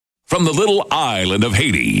From the little island of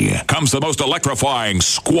Haiti comes the most electrifying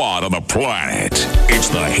squad on the planet. It's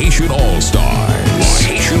the Haitian All-Stars. The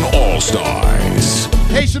Haitian All-Stars.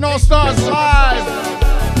 Haitian All-Stars live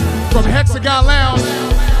from Hexagon Lounge.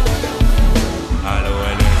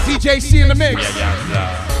 DJC in the mix.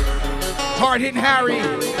 Hard-hitting Harry.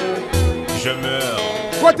 Je meurs.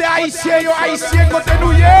 Côté haïtien, yo haïtien, côté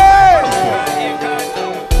New York.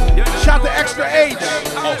 Shout to Extra H.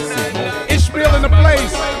 Ishmael in the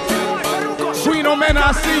place. Queen Omena,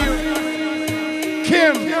 I see you.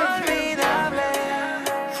 Kim.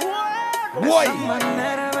 Boy.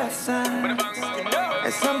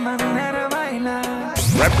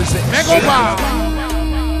 Represent Megoba.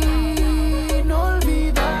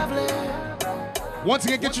 Once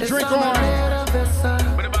again, get your drink on.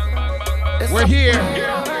 We're here.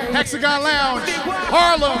 Hexagon Lounge,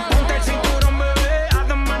 Harlem.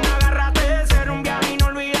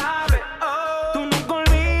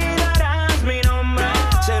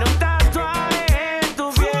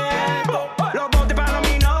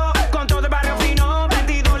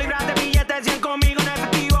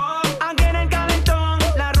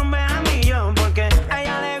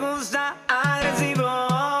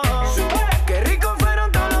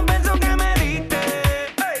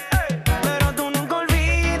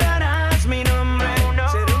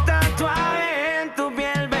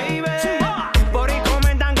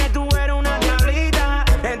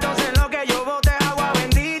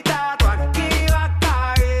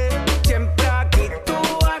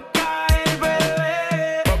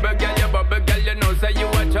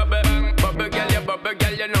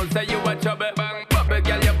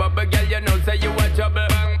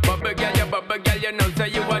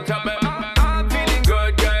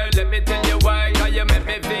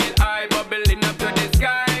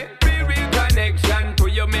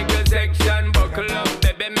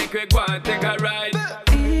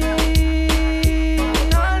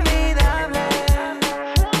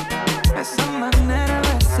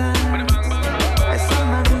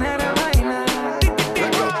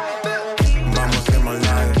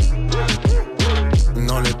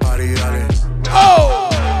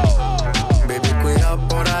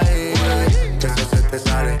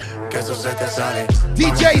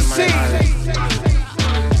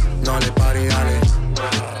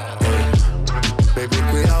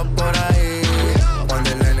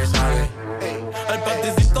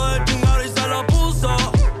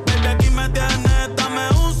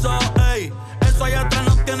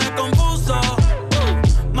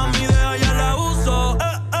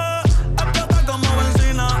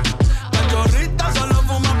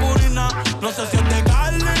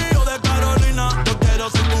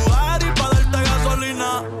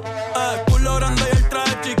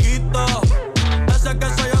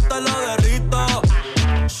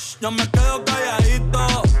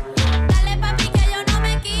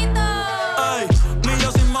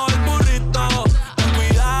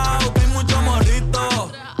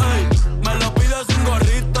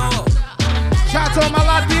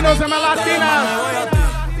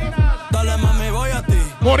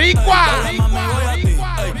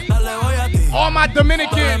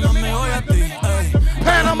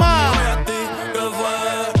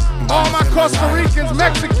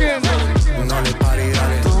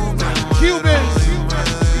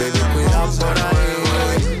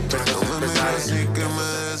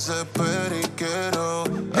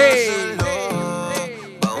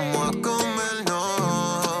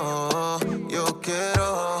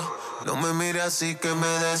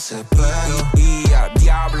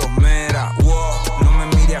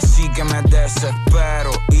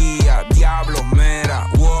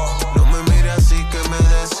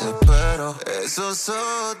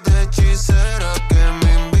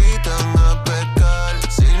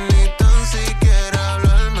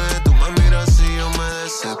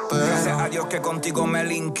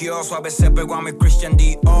 A veces pegó a mi Christian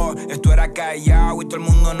Dior. Esto era callado y todo el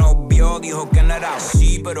mundo nos vio. Dijo que no era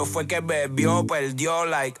así, pero fue que bebió, perdió,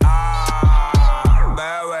 like,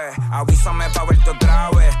 bebé, avísame pa' verte otra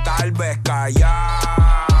vez, tal vez callar,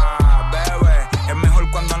 bebé, es mejor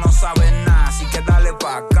cuando no sabes nada, así que dale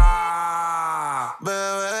pa' acá.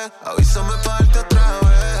 Bebé, avísame pa' verte otra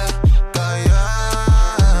vez, callar,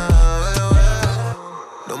 bebé,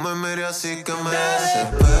 no me mires así que me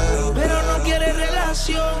desespero. Pero no quiere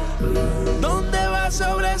relación, donde va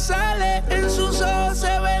sobresale, en sus ojos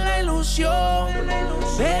se ve la ilusión.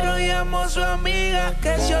 Pero llamo a su amiga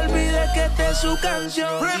que se olvide que esta es su canción.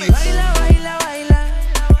 Baila, baila, baila,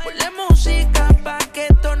 ponle música pa' que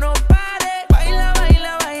esto no pare. Baila,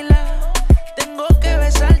 baila, baila, tengo que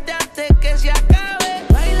besarte antes que se acabe.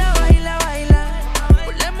 Baila, baila, baila,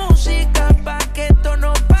 ponle música pa' que esto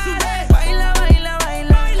no pare.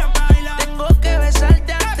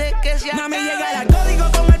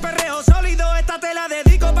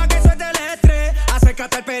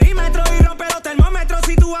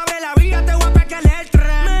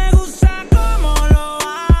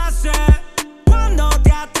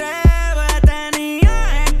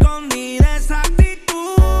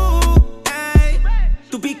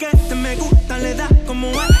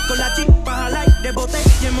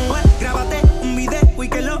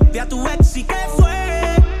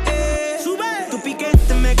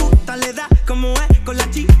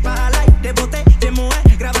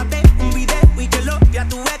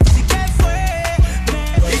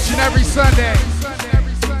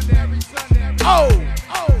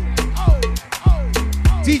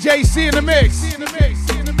 DJ C in the mix.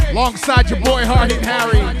 Alongside your boy Hard Hit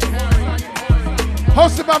Harry.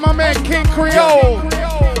 Hosted by my man King Creole.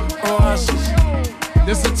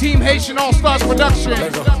 This is a Team Haitian All Stars production.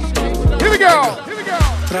 Here we go.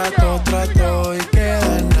 Trato y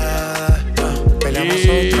queda en nada. Peleamos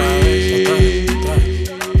otra vez.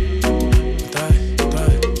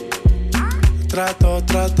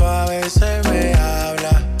 Trato, a veces me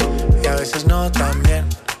habla y a veces no tan bien.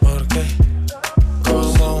 Porque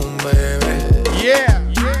como un bebé. Yeah.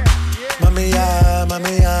 Mami ya,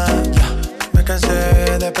 me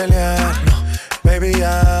cansé de pelear. Baby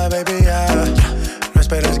ya, no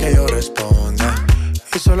esperes que yo responda.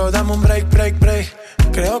 Y solo dame un break.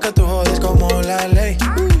 Creo que tú jodes como la ley.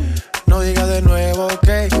 No digas de nuevo,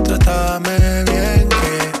 ok. Trátame bien,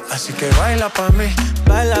 que así que baila pa' mí.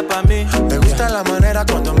 Me gusta la manera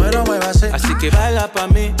cuando me lo muevas así. Así que baila pa'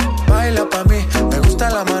 mí. Me gusta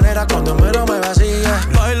la manera cuando me lo muevas así.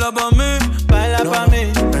 Baila pa' mí.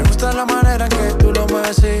 Me gusta la manera en que tú lo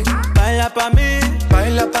mueves así. Baila pa' mí.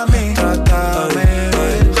 Trátame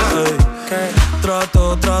bien.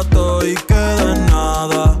 Trato y queda en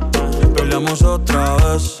nada. Peleamos otra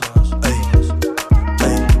vez.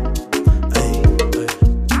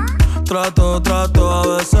 Trato,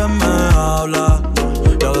 a veces me habla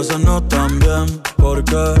y a veces no tan bien,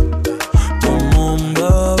 porque como un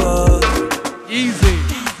bebé. Easy.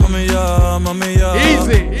 Mami ya,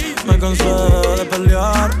 Easy. me cansé de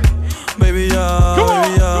pelear. Baby ya,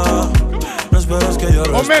 no esperes que yo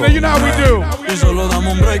responda. Oh man, you know how we do. Y solo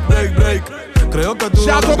dame un break. Creo que tú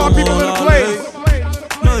Shout out to my people in the place.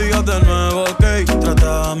 No digas de nuevo, ok,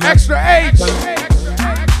 trátame. Extra H.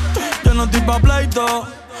 Yo no estoy pa' pleito.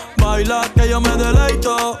 Baila que yo me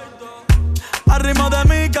deleito. Al ritmo de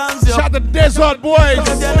mi canción. Shout out to Desert Boys.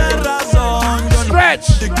 Que tienes razón. Yo Stretch.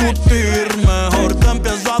 no discutir. Mejor te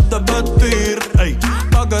empiezas a vestir. Ey,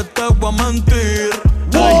 pa' que te voy a mentir.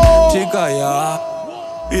 Ey, chica ya.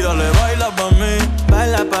 Y dale, baila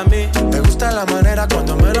pa' mí. Me gusta la manera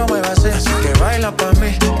cuando me lo muevas así. Así que baila pa'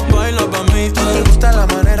 mí. Me gusta la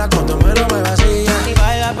manera cuando me lo muevas así.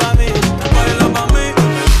 Baila pa' mí.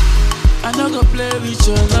 I no go play with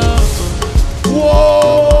your love.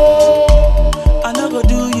 Whoa. I no go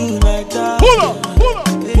do you like that. Pull up.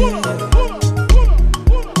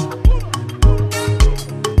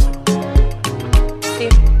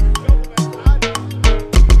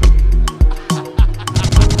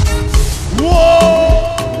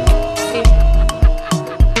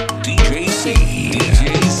 DJ C.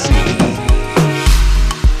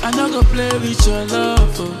 I no go play with your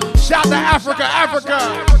love. Shout to Africa.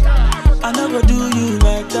 I no go do you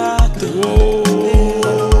like that. Whoa.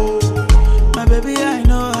 My baby, I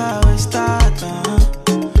know how it start.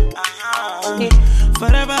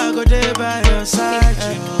 Forever I go there by your side.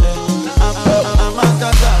 I'm a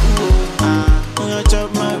tata. When you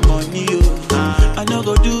chop my money, I no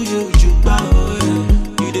go do you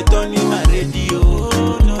you dey turn in my radio.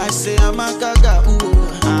 I say I'm a gaga.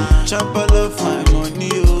 Chop all of my money.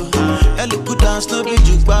 Look good dance, no be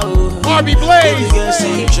jukba. Barbie Blaze.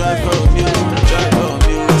 Try from you.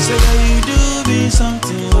 Say that you do me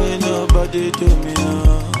something when nobody do me.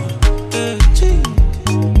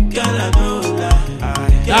 Girl, I know that.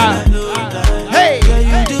 Hey. Girl,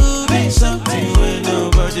 you do me something when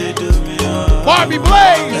nobody do me. Barbie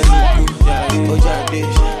Blaze.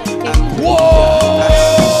 Whoa.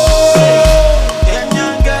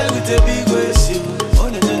 Kenyan girl with a big waist, you. Oh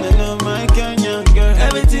no, my Kenyan girl.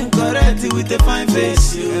 Everything correct with a fine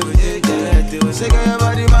face, you. Everything correct, you. Say girl, your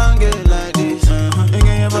body banging like this, and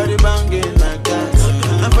girl, your body banging like that.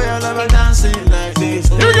 And for your lover dancing like this.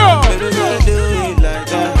 Here we go. Baby, girl, do it like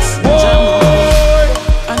that.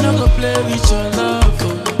 I no go play with your love.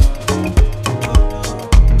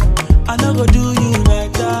 I no go do you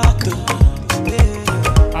like that.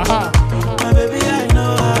 My baby, I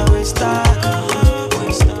know how we start.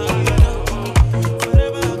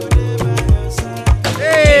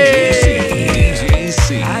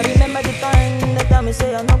 I remember the time they tell me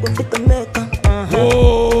say I no go fit to make it.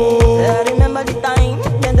 I remember the time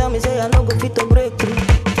they tell me say I no go fit to break through.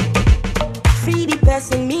 Free the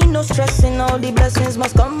person, me no stressing, all the blessings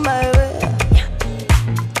must come my way.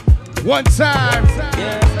 One time.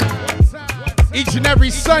 Each and every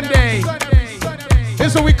Sunday.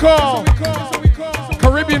 This is what we call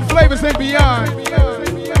Caribbean Flavors and Beyond.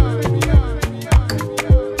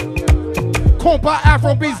 Compa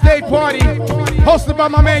Afrobeats Day Party, hosted by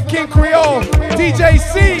my man King Creole, DJ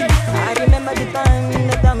C. I remember the time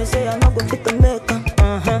they tell me say I no go fit to make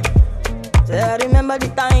it. Say I remember the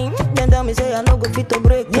time they tell me say I no go fit to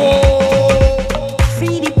break it. Whoa.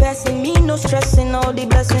 Free the person, me no stressing, all the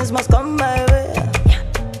blessings must come my way.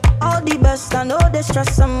 always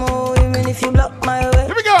trust some more, even if you block my way.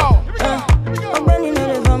 Here we go. But when you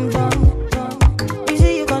know the rum you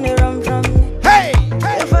see you gonna run from me. Hey,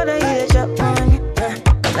 your father you a chop money.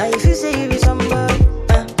 Now if you say you be somebody,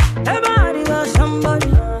 everybody got somebody.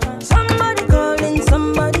 Somebody calling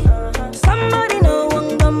somebody. Somebody no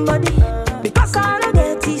one somebody. Because I don't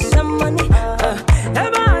get it some money.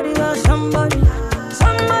 Everybody got somebody.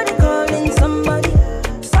 Somebody calling somebody.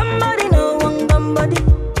 Somebody no one somebody.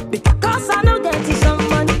 Because I don't get it some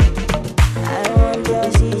money. I don't want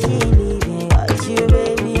to see she leaving. But you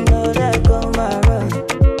baby know that go my run.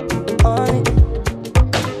 On it.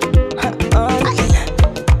 On it.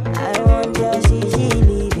 I don't want to see she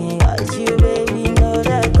leaving. But you baby know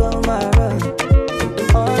that go my run.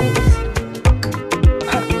 On it.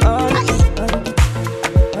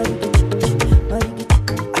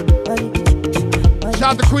 Shout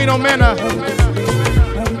out to Queen Omena.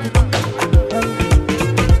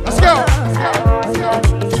 Let's go.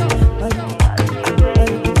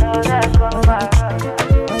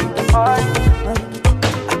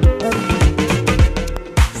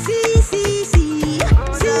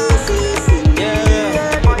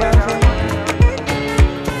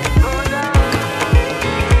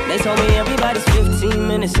 They told me everybody's 15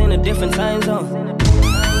 minutes in a different time zone.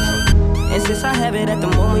 And since I have it at the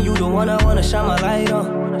moment, you the one I wanna shine my light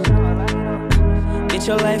on. Get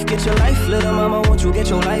your life, little mama, won't you get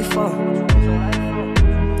your life on?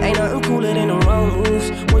 Ain't nothing cooler than the wrong moves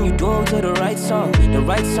when you do them to the right song, the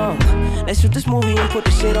right song. Let's shoot this movie and put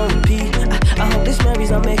the shit on repeat. I hope this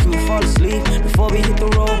memories are making you fall asleep. Before we hit the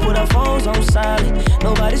road, put our phones on silent.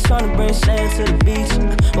 Nobody's trying to bring sand to the beach.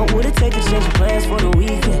 What would it take to change your plans for the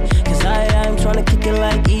weekend? Cause I'm trying to kick it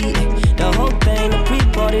like E. The whole thing, the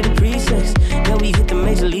pre-party, the pre-sex. Then we hit the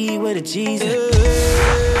major league with a Jesus.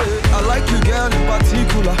 I like you, girl, in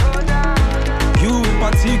particular. You in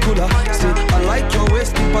particular. Say, I like your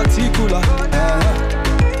waist in particular.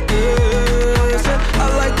 Say, I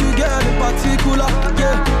like you, girl, in particular.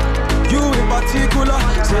 Yeah, you in particular.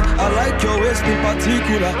 Say, I like your waist in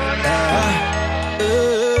particular.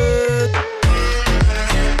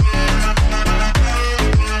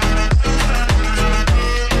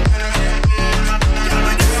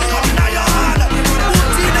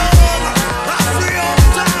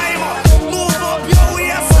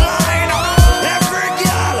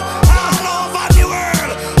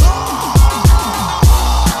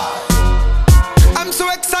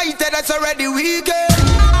 It's already weekend.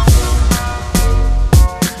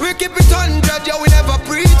 We keep it 100, yeah, we never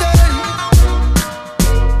pretend.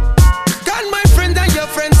 Can my friends and your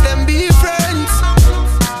friends them be friends?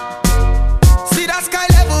 See that sky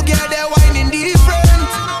level, girl, they're whining different.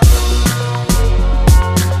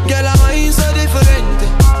 Girl, I whine so different.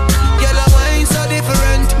 Girl, I whine so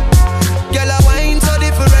different. Girl, I whine so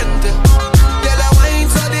different. Girl, I whine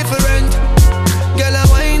so different. Girl, I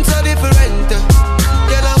whine so different.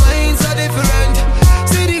 Girl, I whine so different.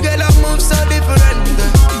 See the girl I move so different.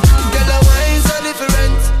 Girl, I whine so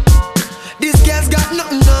different. This girl's got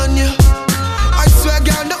nothing on you. I swear,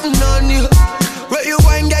 girl, nothing on you. Where you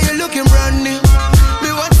whine, girl, you looking brand new.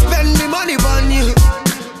 Me want spend me money on you.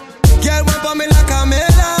 Girl, bump on me like a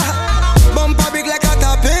mela. Bump a big like a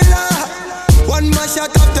tapela. One more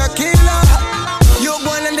shot of tequila. You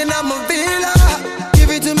one and then I'm a villa.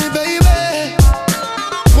 Give it to me, baby.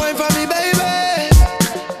 Wine for me, baby.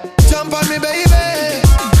 Jump on me, baby.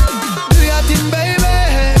 Do your thing, baby.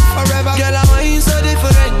 Forever. Girl, I whine so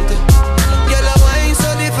different. Girl, I whine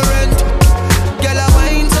so different. Girl, I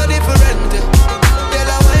whine so different. Girl,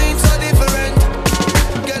 I whine so different.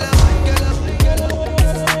 Girl, I whine.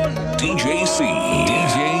 DJ C.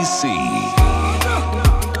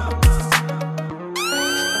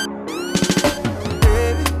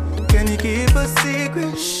 Baby, can you keep a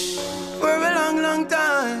secret for a long, long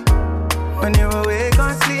time? When you're awake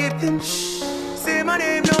or sleeping, say my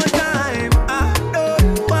name no time. I know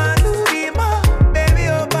you want to be my baby,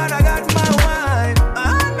 oh, but I got my wife.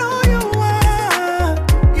 I know you want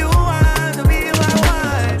to be my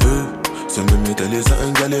wife. So let me tell you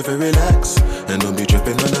something, girl, if you relax and don't be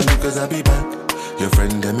tripping on them because I'll be back. Your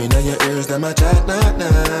friend them in your ears, them a chat, nah.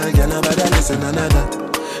 Girl, nobody listen, none of that.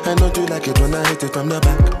 And don't you like it when I hit it from the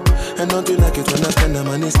back? And don't you like it when I spend the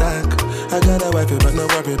money stack? I got a wife, but no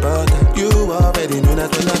worry about that. You already knew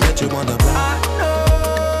that when I met you on the block. I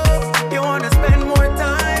know you wanna spend more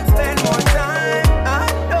time, I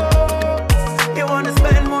know you wanna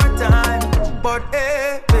spend more time. But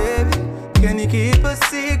hey, baby, can you keep a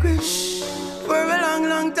secret for a long,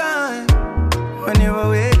 long time? When you're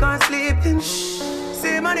awake or sleeping,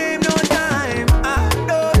 say my name no time. I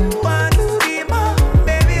know you want to be my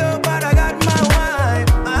baby, oh, but I got my wife.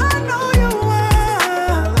 I know you want.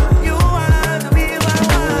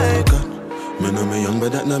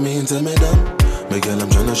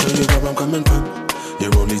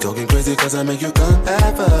 crazy cause I make you come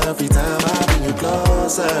every time I bring you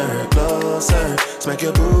closer, closer. Smack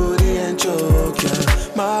your booty and choke ya.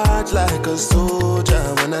 March like a soldier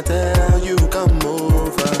when I tell you come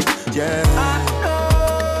over, yeah. I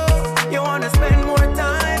know you wanna spend more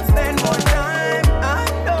time, spend more time. I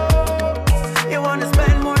know you wanna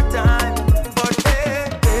spend more time. But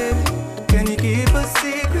baby, can you keep a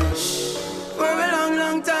secret for a long,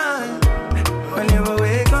 long time? When you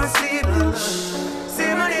awake or sleeping,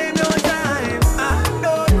 say my name no time. I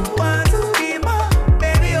know you want to be my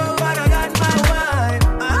baby, oh but I got my wife.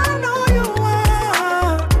 I know you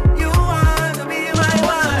want to be my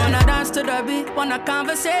wife. Wanna dance to the beat, wanna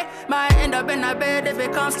conversate. Might end up in a bed if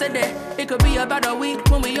it comes today. It could be about a week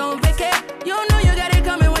when we on vacay. You know you got it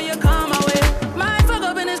coming when you come my way. Might fuck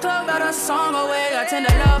up in this club, got a song away. I tend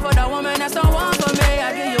to love for the woman that's the one for me.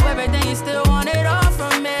 I give you everything, you still want it all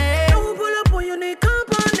from me. Don't pull up when you need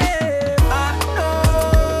company. I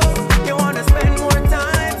know you wanna spend more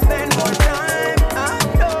time, spend more time. I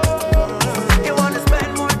know you wanna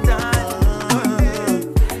spend more time.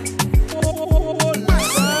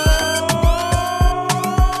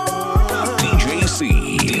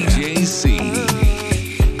 DJ C.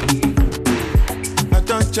 I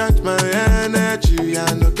don't charge my energy,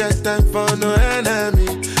 I no get time for no enemy.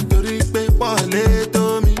 Tori pe pole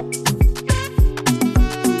to me.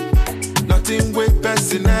 Nothing with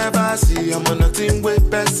person never see. I'm on nothing with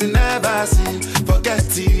person never see.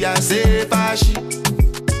 Forget it, I say fashi.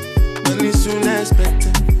 Money soon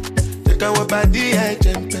expected. Check out what body I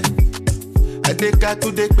jump. I take out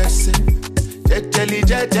to the person. Jelly,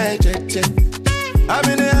 je. I'm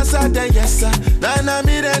in the answer, then yes sir. Then I'm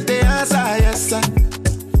in the answer, yes sir.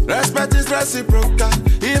 Respect is reciprocal,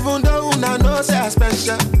 even though una know say I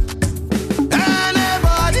special.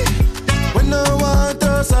 Anybody, we no want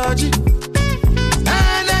to search it.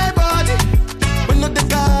 Anybody, we no the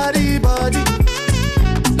carry body.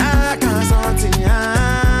 Nah, can't something,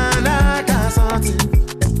 nah, can't something.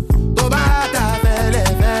 To bata fele,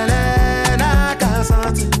 nah, can't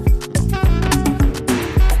something.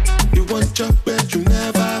 You want your bed, you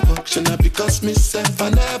never walk. Should not because myself, I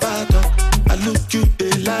never talk. I look you,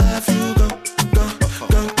 they laugh, you go.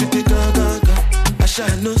 I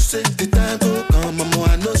shall no say the time go come, mama,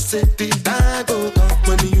 I no say the time go come.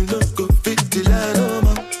 When you no go fit the line, no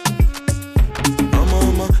more.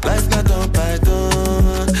 Mama, life not on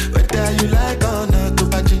python. Whether you like or not, to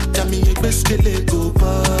buy ginger, me a best kill go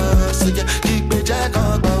pass. So yeah, keep me jack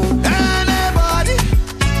on bow. Anybody,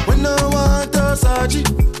 we no want to search it.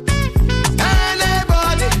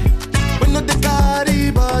 Anybody, we no the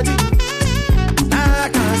carry body. I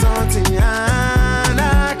can't something, I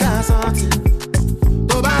can't something.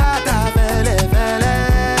 To bata fele,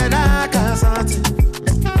 I can't something.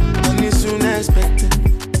 Money soon expected.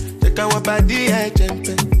 Check out what body I jump.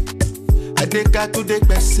 I take out to the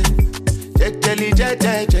person. Jelly, je.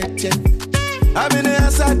 I'm in the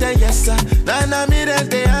answer, then yes sir. Then I'm in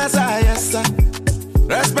the answer, yes sir.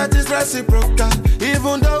 Respect is reciprocal,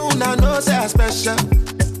 even though una know say I special.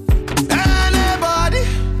 Anybody,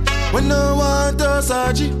 we no want to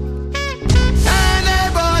search it.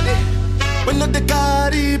 Anybody, we no the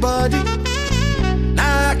carry body.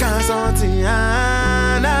 Nah, can't something,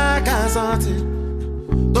 nah, can't something.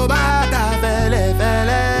 To bata fele,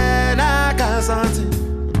 nah, can't something.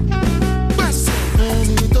 To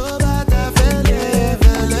bata fele,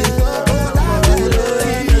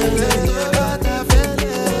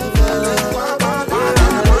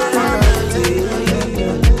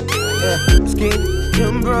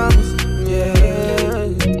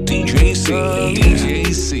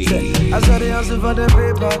 DJ C. I saw the hustle for the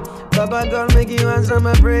paper. Baba God make you answer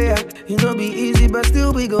my prayer. It no be easy, but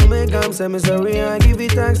still we gon' make 'em. Say me sorry, I give you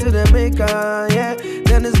thanks to the maker. Yeah,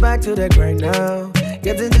 then it's back to the grind now.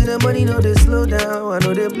 Getting to the money, no they slow down. I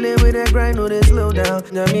know they play with that grind, no they slow down.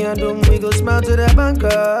 Now me and them, we go smile to the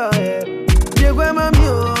banker. Yeah, where my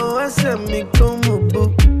mule, I said me come up,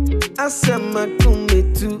 I said my come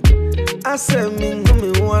too. I said me come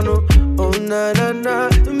wano, oh na na na.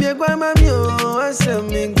 Me where my mule, I said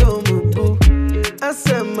me come up, I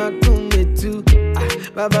said my come too.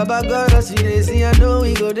 Baba God, I see they see, I know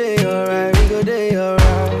we go there alright, we go there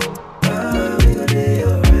alright. We go there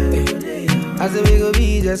alright. I said we go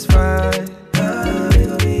be just fine. We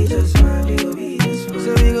go be just fine. We go be just fine.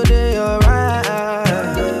 So we go there alright.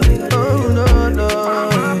 Oh no no,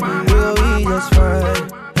 we go be just fine.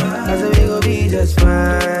 I said we go be just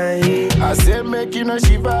fine. I said make you no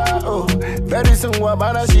shiva oh. Very soon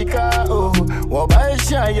wabana shika oh.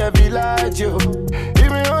 Wabaisha ya village oh.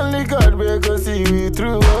 Even only God will go see you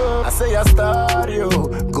through oh. I say I start yo.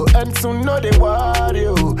 Go and soon know they want worry,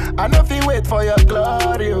 oh. I know if you wait for your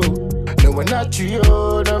glory, oh. No, we're not you,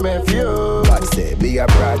 no, me few. I say, be a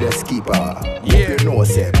brother's keeper. Yeah. You know,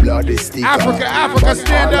 say, blood is sticker. Africa,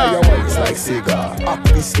 stand up. Your waist like cigar. Act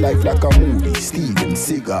this life like a movie, Steven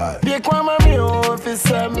Seagal. They come on me, oh, if it's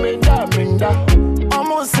a minda.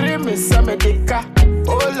 Almost 3 miss a medica.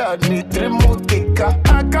 Oh, Lord, me 3 more kicker.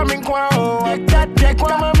 I come in qua, oh, I got the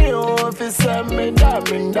come me, oh, if it's a minda.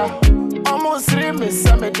 Almost 3 miss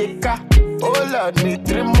a medica. Oh, Lord, me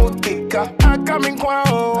 3 more kicker. I come in qua,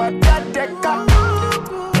 oh, I got the car.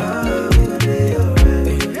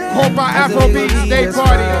 Copa Afrobeats Day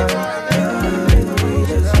Party.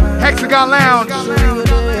 Hexagon Lounge.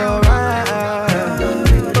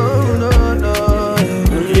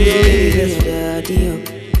 Yeah.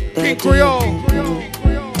 King Creole.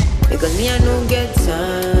 Because me I don't get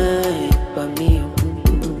time, but me.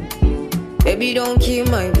 Baby, don't kill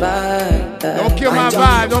my vibe. Don't kill my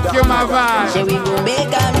vibe. Don't kill my vibe. Shall we go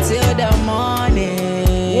make up till the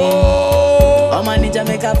morning? Whoa. Oh man, need to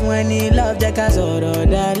make up when he love the casoro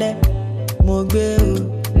dale. Mogbe.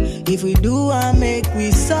 If we do, I make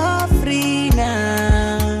we suffer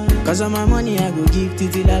now. Cause of my money, I go give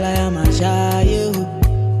Titi Lala and my shy.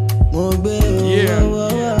 Mogbe. Yeah.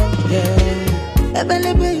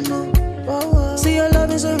 See your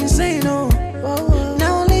love is so insane, oh.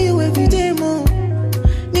 Now only you every day, more.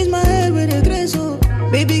 Need my head with a grace, oh.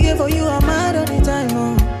 Baby, girl, for you, I'm mad all the time,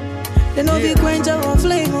 oh. They know be quench our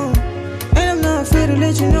flame, oh. And I'm not afraid to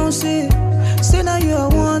let you know, say now you are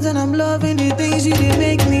one, and I'm loving the things you did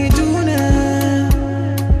make me do now.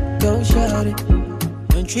 Go shout it.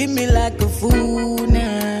 Don't treat me like a fool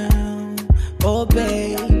now. Oh,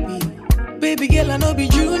 baby. Baby girl, I know be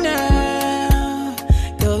you now.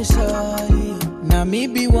 Go sorry. Now me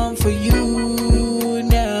be one for you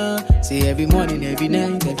now. See every morning, every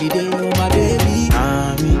night, every day, oh my baby.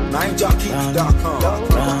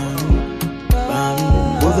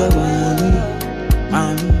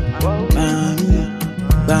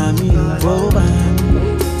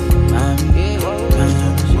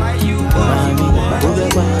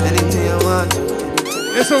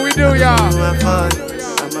 That's what we do, y'all.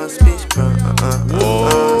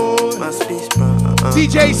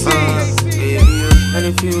 DJ C. And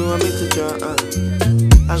if you want me to draw,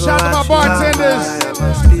 shout out to my bartenders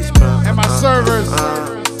and my servers.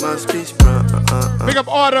 Big up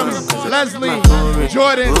Autumn, Leslie,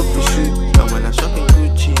 Jordan.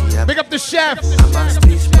 Big up the chef.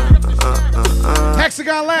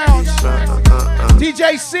 Hexagon Lounge.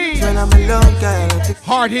 DJ C.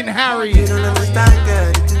 Hard hitting Harry. You don't understand,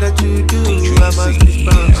 girl, the thing that you do. I must be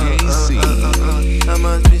sprung. I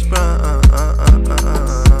must be sprung.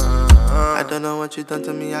 I don't know what you done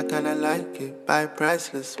to me, I kinda like it. Buy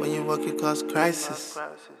priceless, when you walk it cause crisis.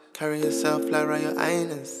 Carry yourself like Royal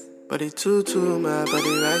Highness. Body too, my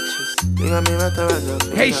body righteous. You got me right around your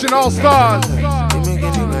Haitian All Stars. You make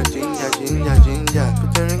it ginger. Put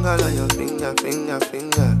the ring all on your finger.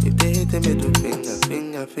 If they hit the middle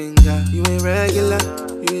finger. You ain't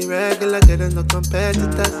regular, getting no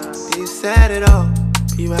competitors. You said it all.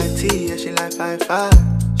 PYT, yeah, she like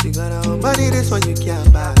 5'5". She got her own money, this one you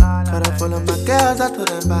can't buy. Got her full of my girls, I told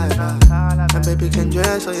them bye. And baby can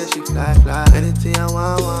dress, so yeah, she fly. Anything I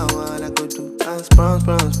want, I go do. I'm sprung,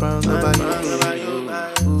 nobody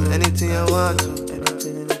you. Anything I want to,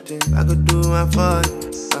 anything I could do, I for you.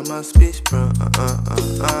 I must be sprung,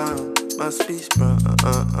 must be sprung,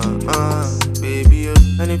 baby.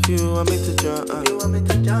 And if you want me to jump,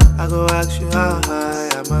 I go ask you how high.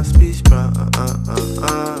 I must be sprung,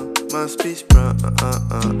 must be sprung,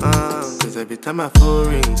 cause every time my phone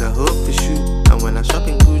rings, I hope to shoot. And when I shop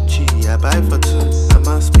in Gucci, I buy for 2. I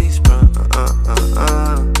must be sprung,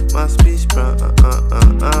 must be sprung,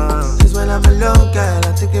 just when I'm alone, girl,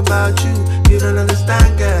 I think about you. You don't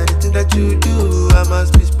understand, girl, the thing that you do. I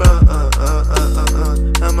must be sprung,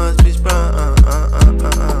 I must be sprung,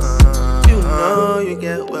 you know you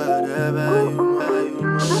get whatever you want.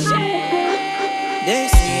 They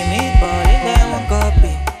see me balling, they won't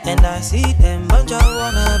copy. And I see them, bunch of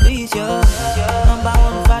wannabes, yo. Number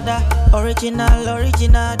one father,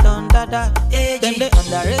 original, don dada. Them they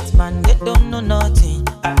underrate, man, they don't know nothing.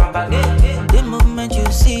 The movement you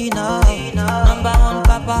see now. Number one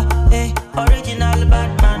papa, hey, original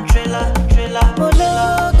Batman thriller.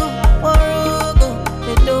 Mologo, Morogo,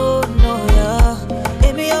 they don't know ya.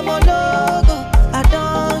 Baby, I'm a logo, I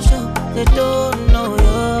don't show, they don't know ya.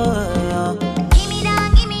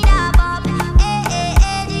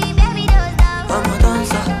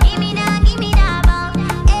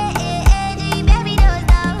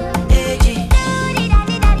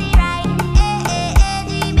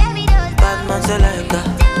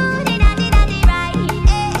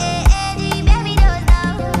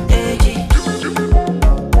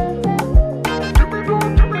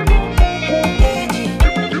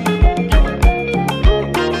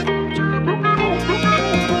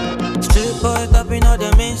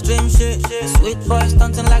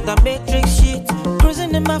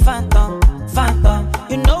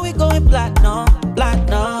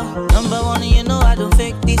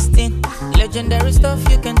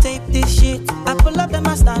 tough, you can take this shit. I pull up, then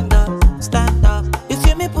I stand up, stand up. You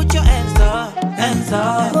feel me? Put your hands up, hands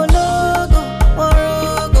up. Mologo,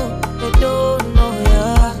 morogo, they don't know ya.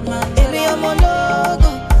 Baby, I'm mologo,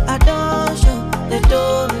 I don't show, they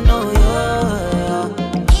don't know ya.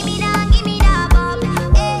 Give me that, Bob. Eh,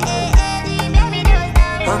 eh, eh, baby, don't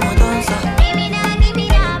stop. I'm a dancer. Give me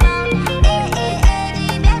that, Bob. Eh, eh,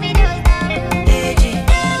 eh, baby, don't stop. AG.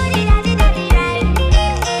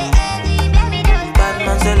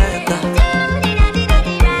 Batman selector.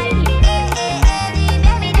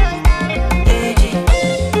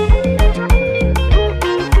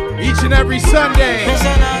 Each and every Sunday,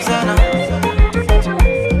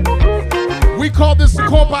 we call this the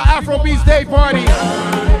Compa Afrobeats Day Party.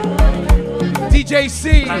 DJ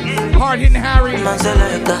C, Hard Hitting Harry,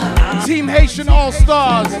 Team Haitian All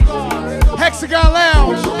Stars, Hexagon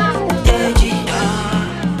Lounge.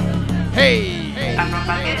 Hey.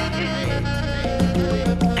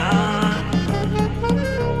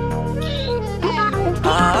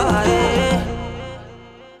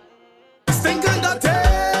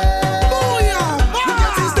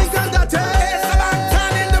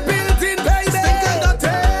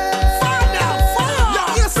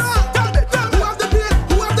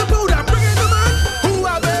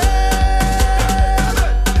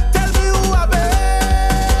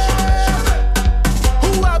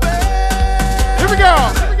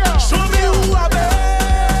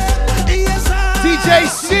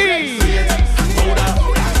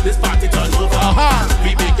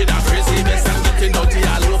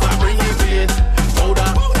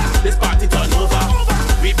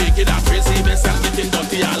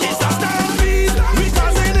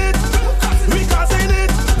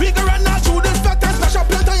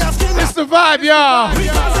 Vibe, y'all.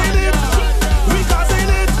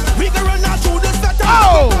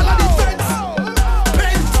 Oh!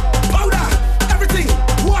 Powder, everything,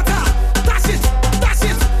 water, dash it,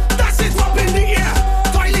 up in the air.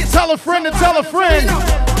 Toilet. Tell a friend to tell a friend.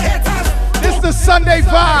 This is the Sunday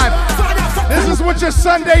vibe. This is what your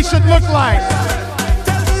Sunday should look like.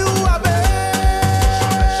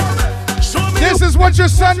 This is what your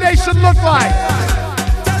Sunday should look like.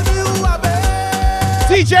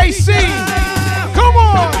 DJ C, come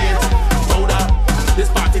on! This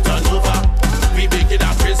party turn over. We make it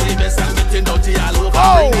a crazy mess and getting dirty all over.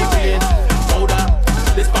 Oh.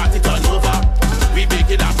 This party turn over. We make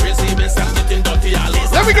it a crazy mess and getting dirty all over.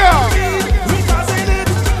 There we go! We causing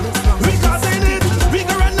it. We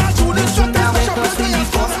can run out through this shut down.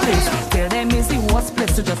 Tell them is the worst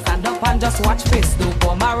place to just stand up and just watch face. Do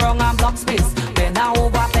come around and block space. Then I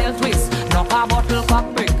over tell twist. Knock a bottle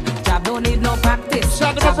cock brick. Jab don't need no practice.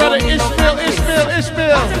 Shout out to my brother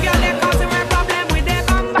Ishmael.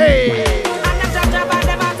 Hey.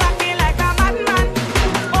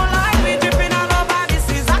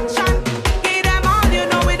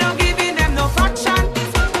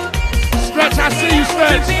 Stretch, I see you,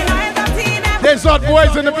 Stretch. There's our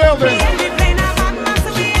boys in the building.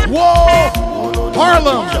 Whoa,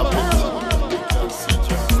 Harlem.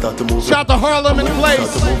 Shout to Harlem in the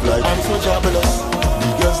place.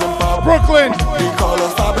 Brooklyn.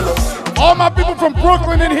 All my people from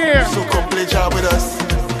Brooklyn in here. So come play job with us.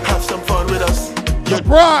 Have some fun with us. The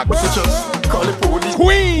Bronx.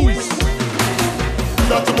 Queens.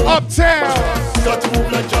 Uptown.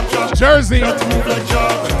 Jersey.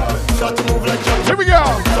 Here we go.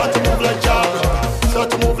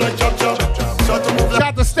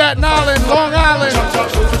 Shout to Staten Island, Long Island.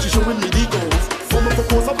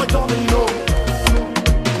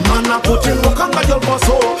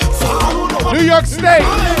 New York State,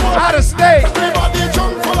 out of state. Everybody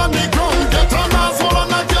jump for me ground, get on us all on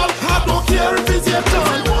a girl. I don't care if it's your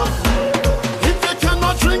time. If you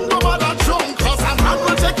cannot drink, no matter drunk, cause I'm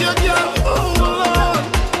gonna take your girl.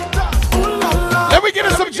 Then we get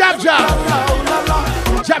us some jab.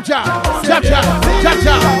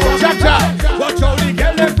 Watch how the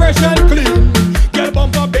girl them fresh and clean. Girl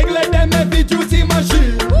bumper big like them heavy duty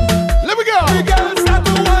machine. Let me go. The girl start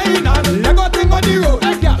to whine and Lego thing on the road.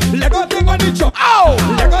 Hey girl, Lego thing on the truck. Oh!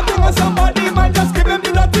 Lego thing on somebody man, just give them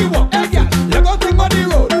the dirty walk. Hey girl, Lego thing on the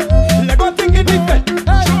road. Lego thing in the bed.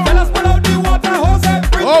 Tell us pull out the water hose and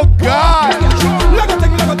bring. Oh God! Lego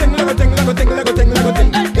thing.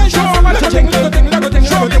 Hey girl, show me what you think. Lego thing.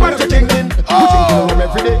 Show me what you think. Oh!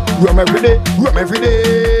 Rum every day. Rum every day.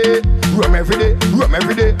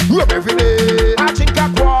 I drink a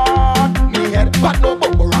quart, me head, but no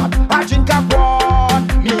bumper rock. I drink a quart,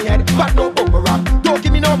 me head, but no bumper rock. Don't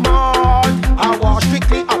give me no more. I want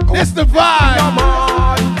strictly alcohol. It's the vibe. No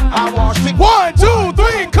more. I want strictly 1, 2,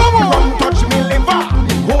 3, come on. Rum touch me liver,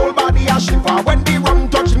 me whole body a shiver. When the rum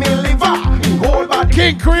touch me liver, me whole body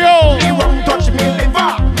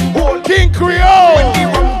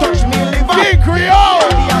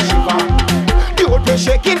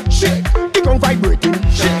shaking, shake, it gon' vibrating,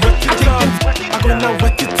 shake. I'm gonna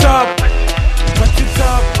wet it up, wet it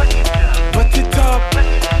up, wet it up,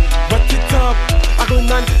 wet it up. I'm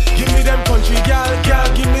gonna give me them country gal,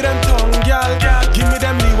 give me them tongue gal, give me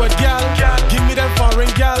them leeward gal, give me them foreign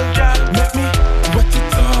gal. Let me wet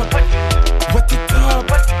it up, wet it up,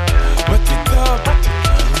 wet it up,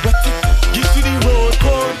 wet it. Give she the road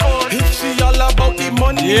code, if she all about the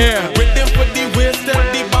money. Yeah. With them for the waist and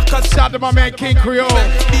the back. Shout to my man King Creole.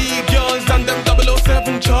 The girls and them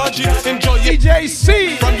 007 charges. Enjoy it. DJ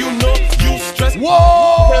C. From you know you stress.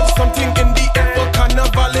 Whoa. There's something in the air for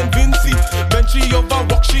carnival and Vincy. When she over,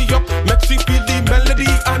 walk she up, make she feel the melody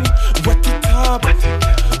and wet it up, wet it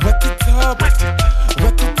up, wet it up,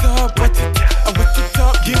 wet it up, wet it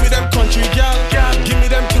up. Give me them country gal, give me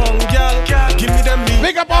them tongue gal, give me them lean.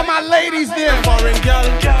 Big up all my ladies there. Foreign gal,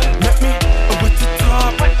 let me wet it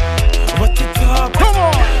up, wet it up. Come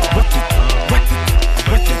on. Wet it up, wet it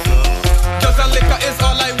up, wet it up. Just a liquor is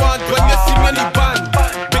all I want when you see me in the band.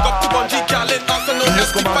 Big up to Bungie gal and also know you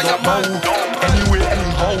skip by your man. Anyway,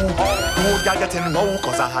 anyhow, no girl getting low,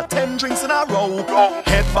 cause I had 10 drinks in a row.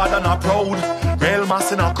 Head bad and a proud, real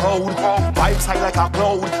mass in a crowd. Vibes high like a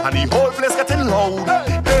cloud, and the whole place getting loud.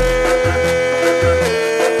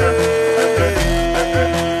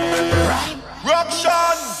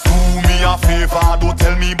 Ruction! Do me a favor, don't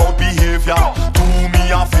tell me about behavior. Do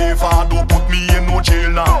me a favor, don't put me in no jail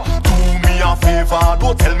now. Do me a favor,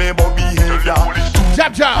 don't tell me about behavior.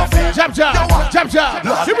 Jab jab, jab jab, jab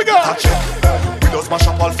jab. Here we go. We just mash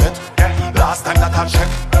up all fit. Last time that I check,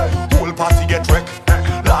 whole party get wrecked.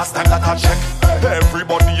 Last time that I check,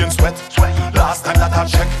 everybody in sweat. Last time that I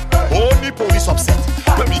check, only police upset.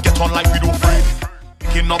 When we get on like we don't afraid.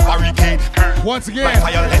 Picking up barricade. Once again, like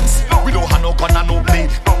violence. We don't have no gun and no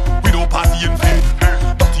blade. We don't party in vain.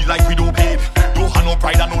 Dirty like we don't paid. Don't have no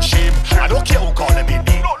pride and no shame. I don't care who call them in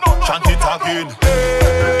name. Chant it again.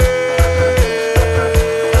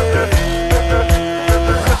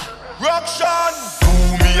 Ruction!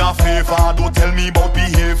 Do me a favor, don't tell me about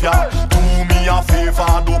behavior. Do me a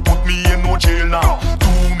favor, don't put me in no jail now. Do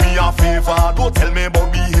me a favor, don't tell me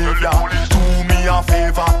about behavior. Do me a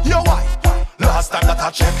favor, yo why? Last time that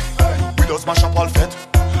I check, we just mash up all fit.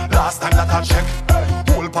 Last time that I check,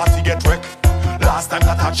 whole party get wrecked. Last time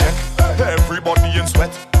that I check, everybody in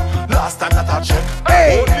sweat. Last time that I check,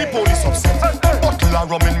 only police upset. Bottle of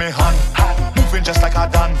rum in my hand, moving just like a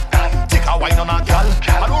Dan. Take a wine on a gal,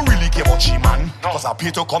 I don't really care about she man. Cause I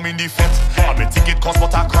pay to come in the fit, and my ticket cost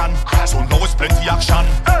but a grand. So now it's plenty action,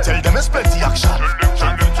 tell them it's plenty action.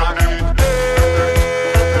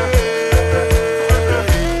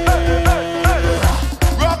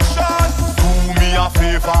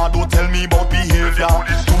 Favor, don't tell me about behavior.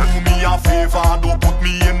 Do me a favor, don't put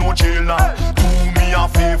me in no jail now. Do me a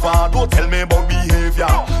favor, don't tell me about behavior.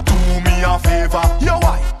 Do me a favor, yo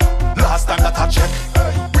why? Last time that I check,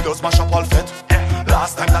 we just mash up all fit.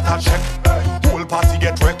 Last time that I check, whole party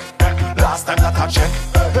get wrecked. Last time that I check,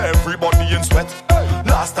 everybody in sweat.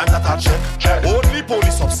 Last time that I check, only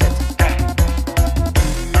police upset.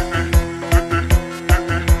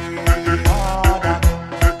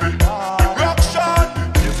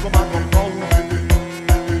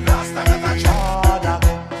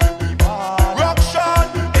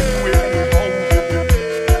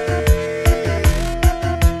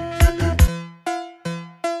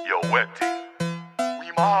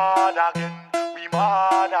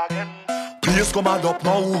 Come mad up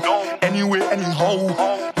now, anyway, anyhow.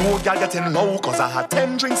 No girl getting low, cause I had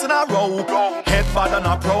 10 drinks in a row. Head bad and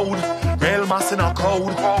a proud, real mass in a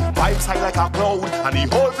crowd. Vibes high like a cloud, and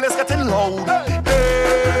the whole place getting loud.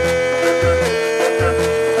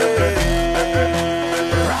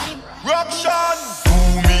 Ruction!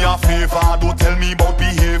 Do me a favor, don't tell me about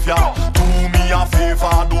behavior. Do me a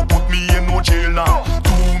favor, don't put me in no jail now.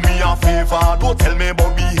 Do me a favor, don't tell me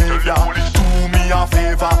about behavior. Do me a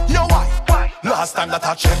favor, yo why? Last time that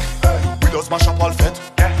I check, we just mash up all fit.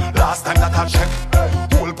 Last time that I check,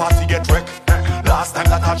 whole party get wrecked. Last time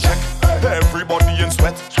that I check, everybody in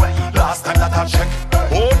sweat. Last time that I check,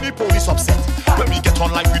 only police upset. When we get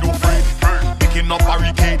on like we don't afraid. Picking up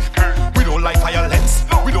barricade. We don't like violence.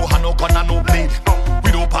 We don't have no gun and no blade.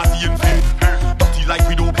 We don't party in vain. Dirty like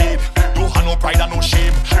we don't paid. Don't have no pride and no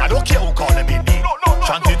shame. I don't care who call them in name.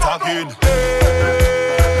 Chant it again.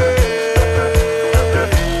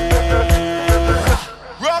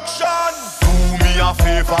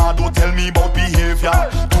 Favor, don't tell me about behavior.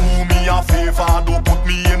 Do me a favor, don't put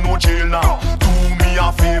me in no jail now. Do me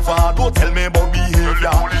a favor, don't tell me about behavior.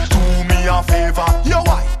 Do me a favor, yo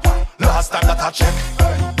why? Last time that I check,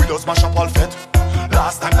 we just mash up all fit.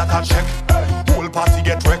 Last time that I check, whole party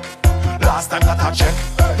get wrecked. Last Last time that I check,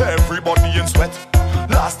 everybody in sweat.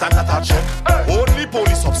 Last time that I check, only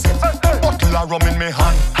police upset. Bottle of rum in me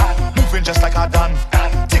hand, moving just like a Dan.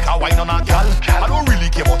 Take a wine on a gal, I don't really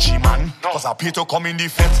care about she man. Cause I pay to come in the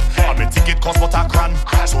fit, and my ticket cost but a grand.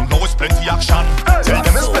 So now it's plenty action, tell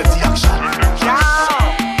them it's plenty action.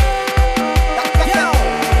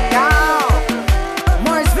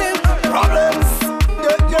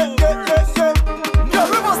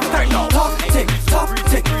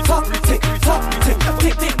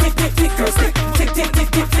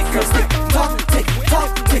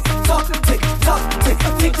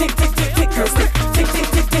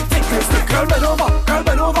 Girl bend over, girl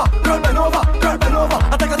bend over, girl bend over, girl bend over.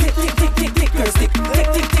 I take a tick tick tick tick tick her stick,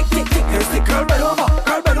 tick tick tick tick tick her stick. Girl bend over,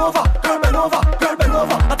 girl bend over, girl bend over, girl bend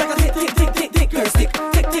over. I take a tick tick tick tick tick her stick,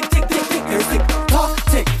 tick tick tick tick tick her stick. Talk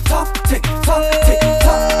tick tock tick tock tick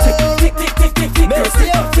tock tick tick tick tick tick tick her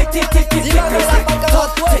stick, tick tick tick tick tick her stick. Talk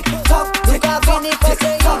tick tock tick tock tick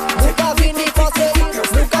tock tick tock tick tick her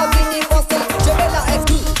stick. Je vais la F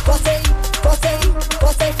passer, passer,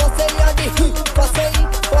 passer, passer, y'a des passer,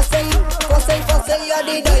 passer, passer, passer, y'a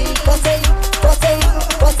des dailles, passer, passer,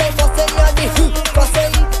 passer, passer, y'a des passer,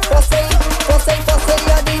 passer, passer, passer,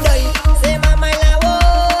 y'a des dailles. C'est mama la wo,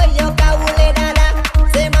 yo ka wule dada.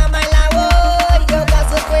 C'est mama la wo, yo ka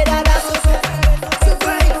sukwe dada. Sukwe,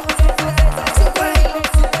 sukwe,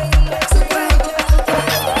 sukwe,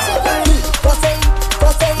 passer,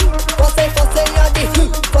 passer, passer, passer, y'a des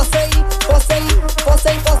passer, passer,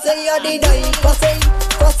 passer, passer, y'a des dailles, passer,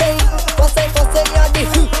 passer, passer, passer, y'a des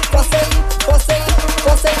passer, passer,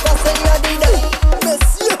 passer, passer, y'a des dailles.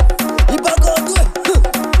 Monsieur, il va gagner.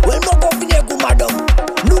 Ouais, mon confiné pour madame.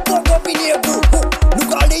 Nous pas confiné pour. Nous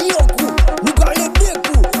garder yon coup, nous garder deux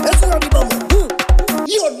coups. Est-ce qu'on a dit maman?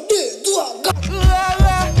 Yo deux, trois,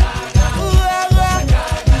 Oh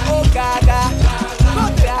gaga, oh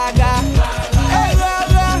gaga, hey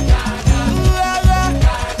gaga,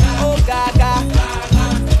 oh gaga,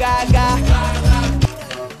 gaga.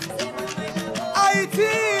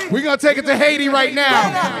 We're gonna take it to Haiti right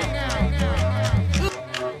now.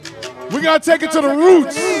 We're gonna take it to the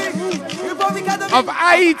roots of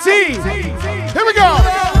IET. Here we go.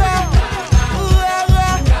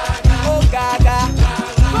 Oh gaga,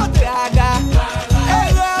 oh gaga,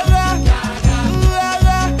 hey gaga,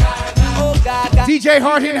 oh gaga. DJ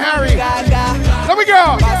Hard Hitting Harry. Let me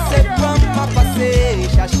go.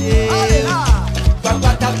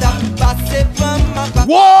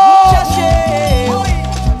 Whoa!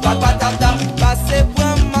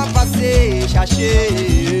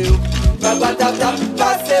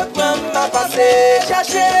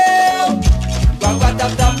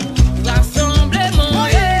 Rassemblement,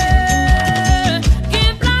 yeah.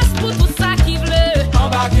 Quelle place pour tout ça qui veut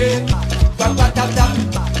embarquer.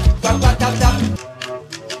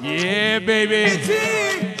 Yeah, baby.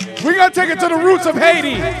 We're gonna take it to the roots of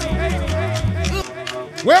Haiti.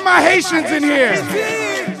 Where are my Haitians in here?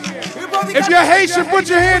 If you're Haitian, put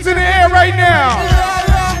your hands in the air right now.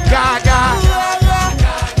 Gaga.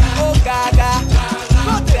 Oh gaga,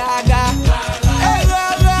 oh gaga, hey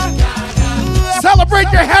gaga.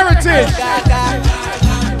 Celebrate your heritage.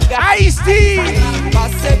 Ice-T.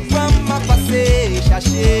 Passez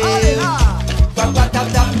chercher.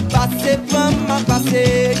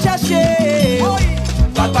 Passez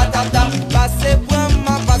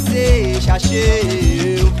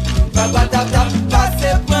chercher.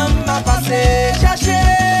 Passez chercher.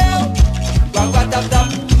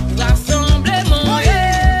 Rassemblement,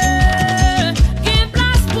 yeah. Quelle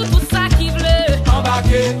place pour tout ça qui veut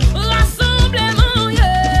embarquer. Rassemblement,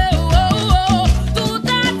 yeah. Oh, oh, oh. Tout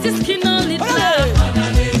artiste qui n'en lit là.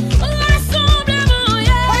 Rassemblement,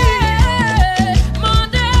 yeah.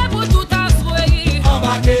 Mandez pour tout assoyer.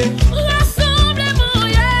 Embarquer. Rassemblement,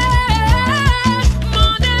 yeah.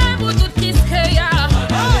 Mandez pour tout qui se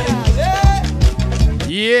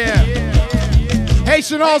Yeah.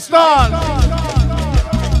 Haitian All-Stars.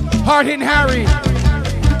 Hard Hitting Harry.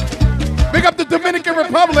 Big up the Dominican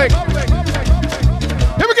Republic.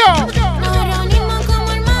 Here we go. Nos reunimos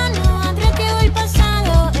como hermanos, Andrés quedó el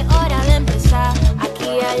pasado, es hora de empezar. Aquí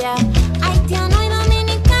y allá, haitiano y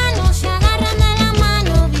dominicano se agarran de la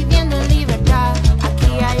mano, viviendo en libertad.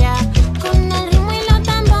 Aquí y allá, con el ritmo y los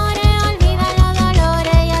tambores, olvida los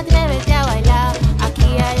dolores y atrévete a bailar. Aquí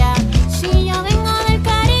y allá, si yo vengo del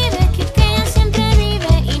Caribe, Quisqueya siempre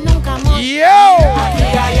vive y nunca muere. Yo! Aquí y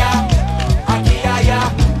allá, aquí y allá,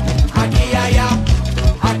 aquí y allá,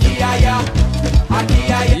 aquí y allá, aquí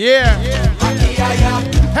y allá. Yeah. Aquí y allá.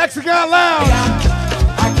 Hexagon Lounge.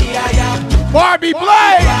 Aquí y allá. Barbie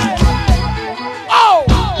Blade. Oh!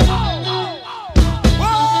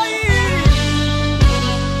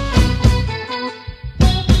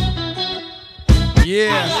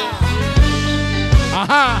 Yeah.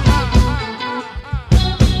 Uh-huh.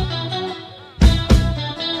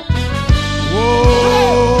 Whoa.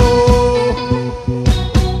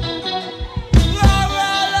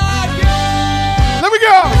 Let me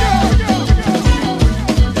go.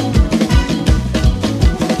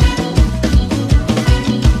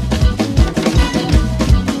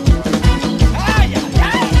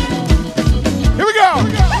 Here we go.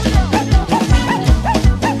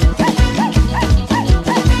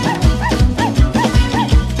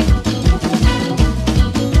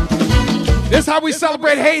 This is how we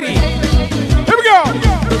celebrate Haiti. Here we go.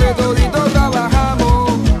 Toditos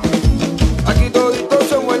trabajamos, aquí toditos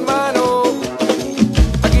somos hermanos,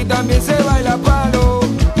 aquí también se baila palo,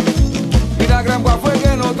 y la gran guá fue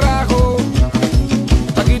que nos trajo,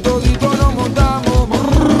 aquí toditos nos montamos,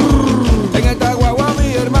 en esta guagua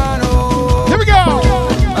mi hermano. Here we go.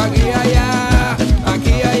 Aquí allá,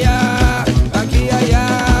 aquí allá, aquí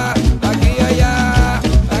allá, aquí allá,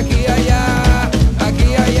 aquí allá,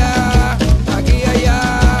 aquí allá, aquí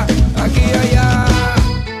allá, aquí allá.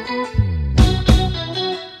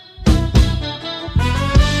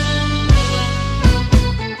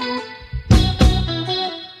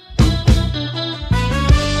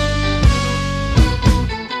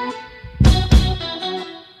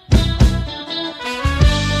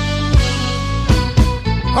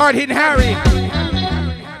 Hard hitting Harry.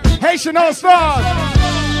 Haitian All Stars.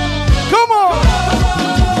 Come on.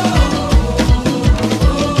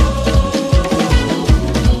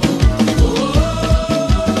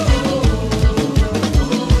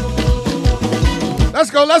 Let's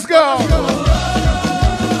go, let's go.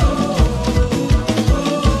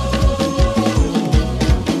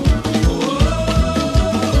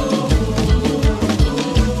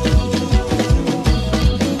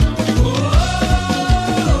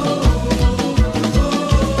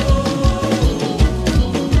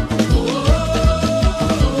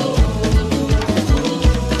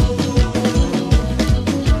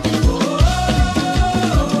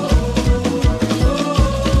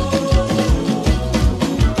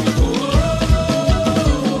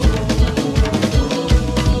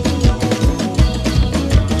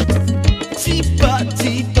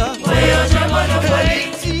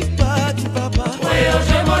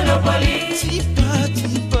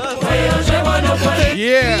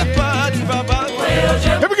 Yeah.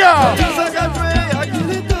 Here we go.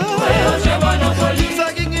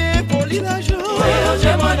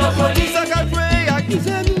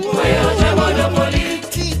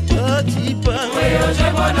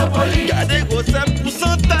 Gardez gros c'est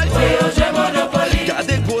pourcentage.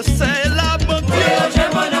 Gardez gros c'est la banque.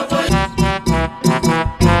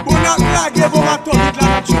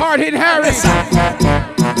 Hard hitting Harry.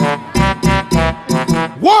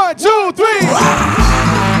 1, 2, 3.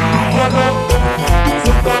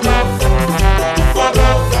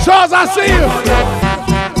 Charles, I see you.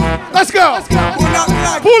 Let's go.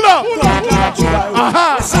 Pull up.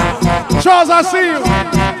 Uh-huh. Charles, I see you.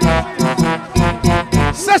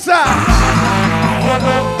 Sessa.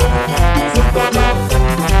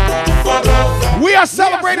 We are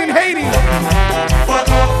celebrating Haiti.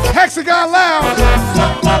 Hexagon Lounge.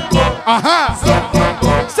 Uh-huh.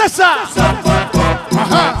 Sessa.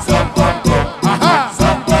 Uh-huh.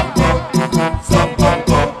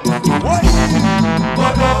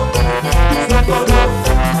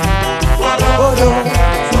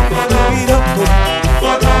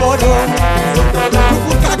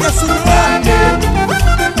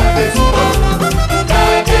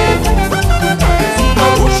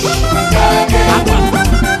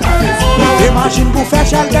 Imagine pour faire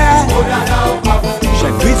chaleur.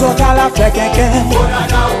 J'ai pris au cas la fait quelqu'un.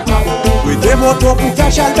 Oui, des motos pour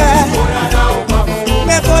faire chaleur.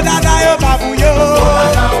 Mais faut dada yo babouyo.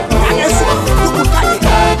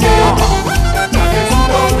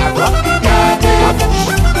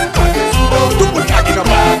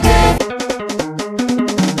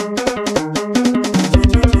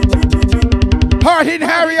 Hard hitting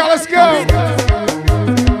Harry, y'all, let's go.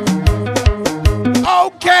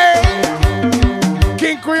 Okay.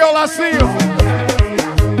 King Creole, I see you.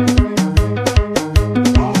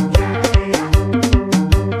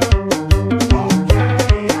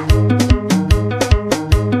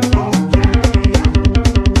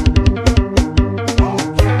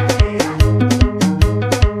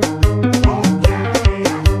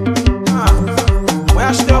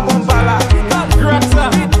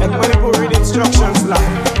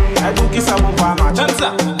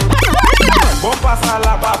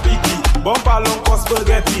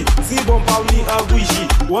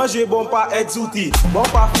 Wanger bumper exuti,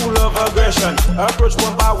 bumper full of aggression. Approach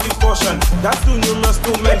bumper with caution. That's too numerous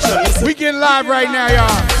to mention. Listen. We getting live right now, y'all.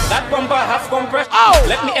 That bumper has compression. Oh.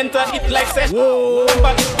 Let me enter it like session.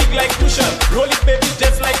 Bumper is big like cushion. Roll it baby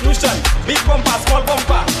just like lotion. Big bumper, small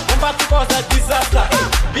bumper. Bumper to cause a disaster.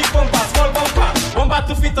 Hey. Big bumper, small bumper. Bumper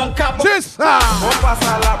to fit on cap. Bumper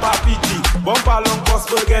salaba piti. Bumper long cost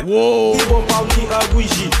spaghetti. Big bumper ni a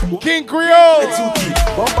guiji. King Creole.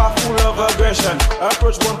 Bumper full of aggression.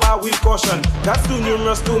 Approach bumper with caution. That's too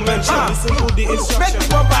numerous to mention. Listen to the instruction. Make the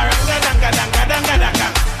bumper ranga danga danga danga danga.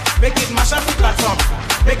 Make it mash up the platform.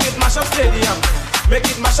 Make it mash up stadium. Make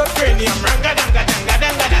it mash up cranium. Ranga danga danga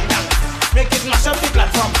danga danga. Make it mash up the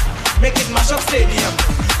platform. Make it mash up stadium.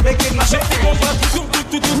 Make it mash up the bumper.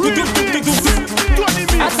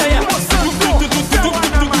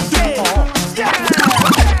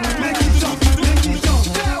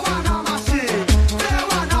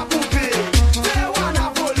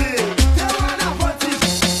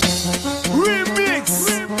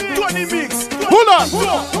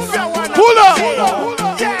 Pull up.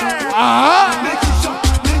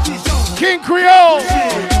 King Creole.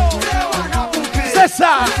 C'est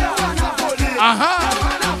ça.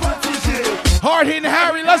 Hard hitting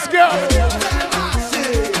Harry, let's go.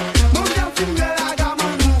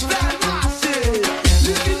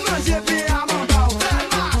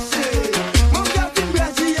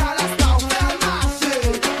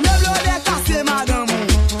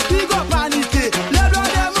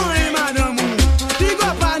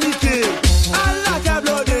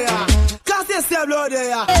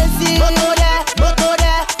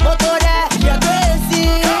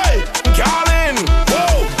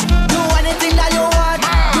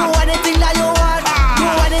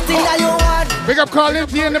 Big up Carl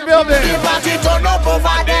Lindsay in the building.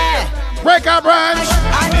 Break our branch.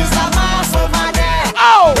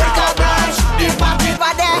 Oh!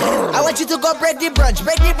 I want you to go break the brunch,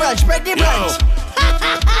 break the brunch, break the brunch.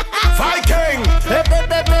 Viking! Crazy.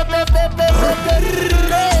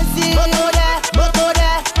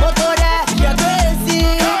 You're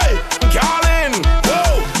crazy. Hey, Carlin!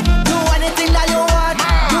 Whoa! Do anything that you want.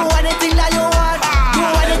 Do anything that you want. Do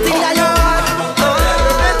anything that you want.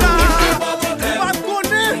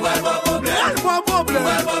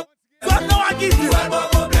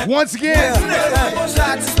 Once again,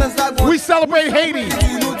 we celebrate Haiti.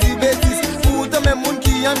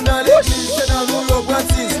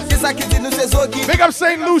 Big up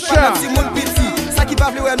St. Lucia.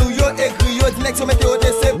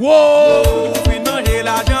 Whoa.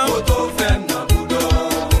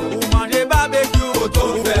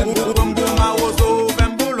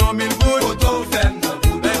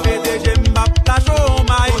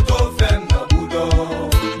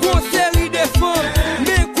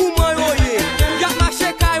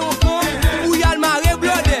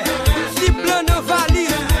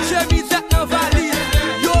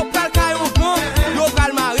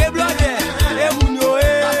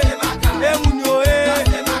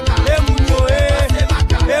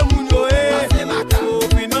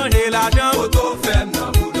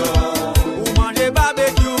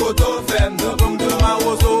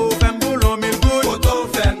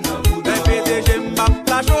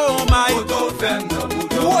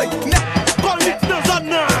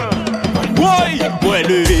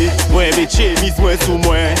 Chemise moins sous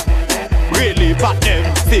moins. Really patem,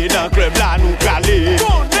 c'est dans club là nous caler.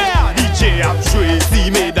 DJ a joué, si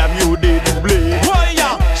mesdames you dédoublé.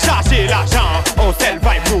 Voyons, chercher l'argent, on s'el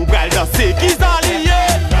vibe nous pral danser. Qui s'allie?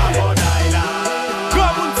 Comme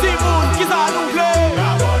un petit monde qui s'allie.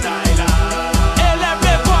 Élève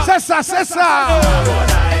les voix. C'est ça, c'est ça.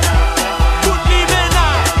 Tout l'imena,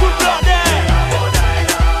 tout blondin.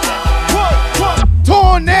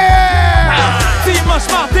 Tonnerre. Dimanche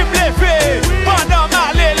matin blévé, pendant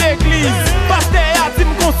m'aller l'église. Pasteur a dit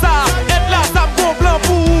comme ça, et là ça me plan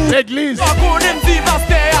pour l'église. On connaît dit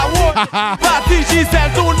pasteur a wo, parti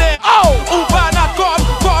Gisèle tourner. Oh, ou pas d'accord,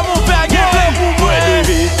 comme on fait gagner pour moi.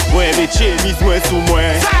 Ouais, mais chemise moi sous moi.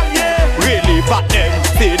 Really patem,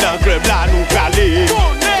 c'est dans le club là nous caler.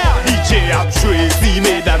 DJ a joué, si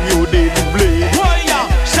mesdames you dédoublé. Voyons,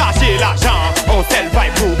 chercher l'argent, on s'el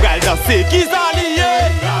vibe pour pral danser. Qui s'allie?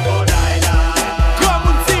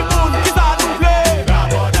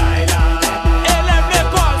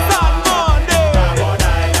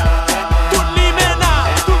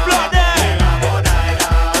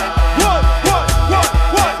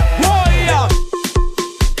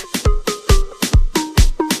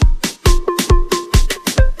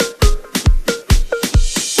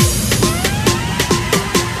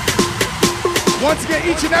 Once again,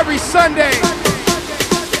 each and every Sunday,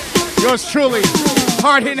 yours truly,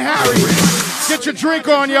 Hard Hitting Harry. Get your drink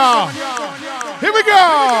on, y'all. Here we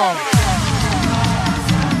go.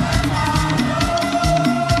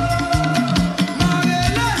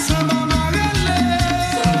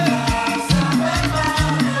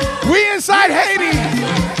 We inside Haiti.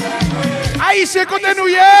 Aisha continue.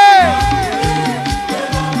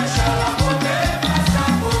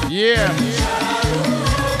 Yeah.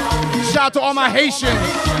 Shout out to all my Haitians.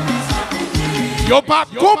 Yo, Pop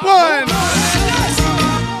Coupon.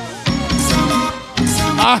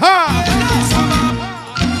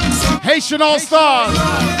 Haitian All Stars.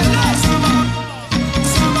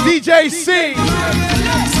 DJ C.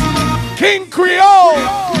 King Creole.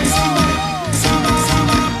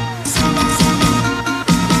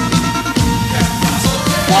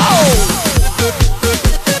 Whoa!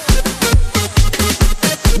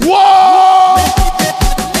 Whoa!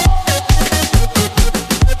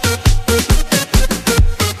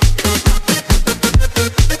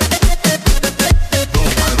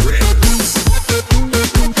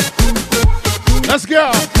 Let's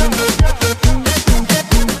go.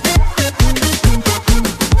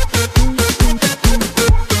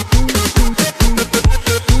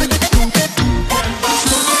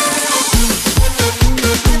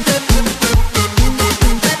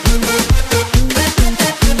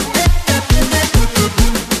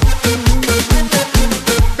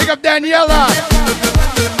 Daniela.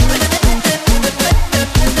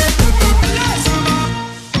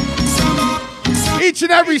 Each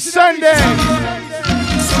and every Sunday.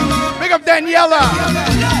 Big up Daniela.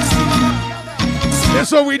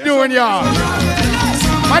 That's what we doing, y'all.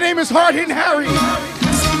 My name is Hard Hitting Harry.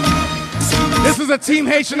 This is a Team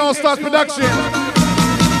Haitian All Stars production.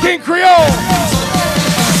 King Creole.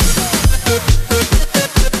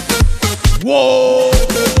 Whoa.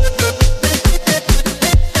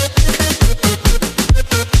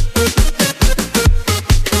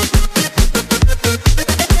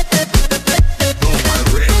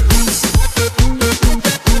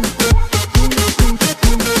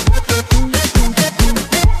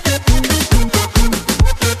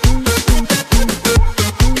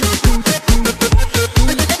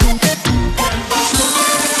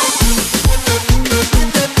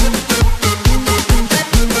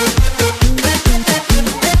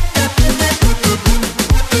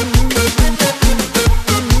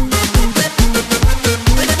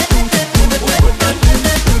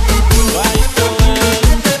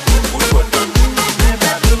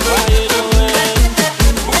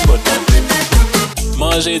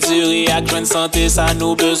 Manger du riz ak joindre santé, ça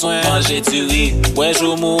nous besoin. Manger du riz, ouais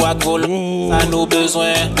jou mou ak volon, ça nous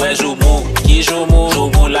besoin. Ouais jou mou, qui jou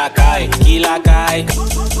mou la caille, qui la caille.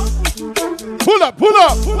 Pull up, pull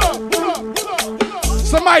up, pull up, pull up, pull up.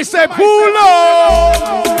 Somebody say pull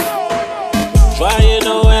up. Joyeux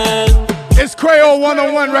Noël. It's Creole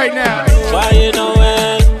 101 right now. Joyeux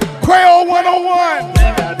Noël. Creole 101.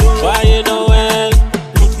 Joyeux Noël.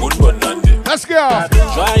 Let's go.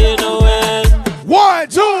 Joyeux Noël. 1,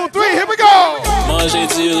 2, 3, here we go. Manger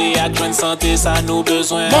du riz ak joindre santé, ça nous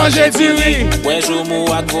besoin. Manger du riz. Ouais jou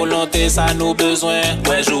mou ak volonté, ça nous besoin.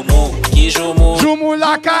 Ouais jou mou, qui jou mou. Jou mou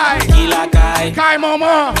la caille. Qui la caille. Caille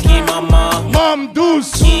maman. Qui maman. Mom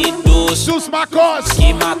douce. Qui douce. Douce ma cosse.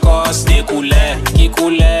 Qui ma cosse. Des couleurs. Qui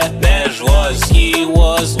couleur. Beige rose. Qui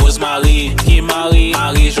rose. Rose Marie. Qui Marie.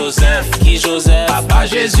 Marie Joseph. Qui Joseph. Papa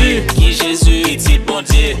Jésus. Qui Jésus. Petit bon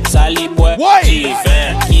Dieu. Sali bois. Qui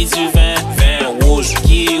vin. Qui du vin. Vin rouge.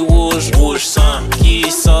 Qui rouge. Rouge sang.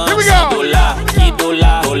 Qui sang. $100. Qui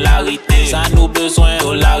dollar. Dollarité. Ça nous besoin.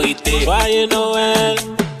 Dollarité. Joyeux Noël.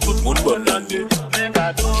 Tout le monde bonne année.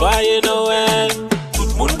 Joyeux Noël. Tout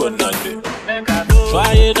le monde bonne année.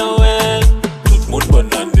 Joyeux Noël. Tout le monde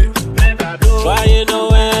bonne année. Joyeux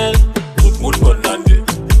Noël. Tout le monde bonne année.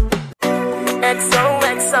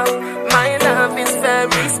 XOXO, my love is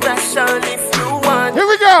very special. If you want, here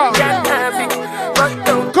we go. Can have it, but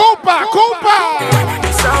don't. Compa.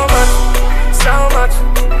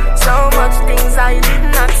 So much things I did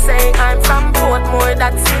not say. I'm from Portmore,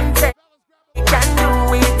 that's in Texas. Can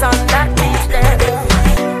do it on that beach there.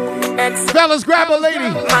 Fellas, grab a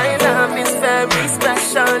lady. My love is very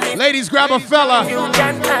special. Ladies, grab a fella. You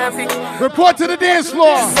can have it. Report to the dance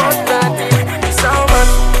floor. So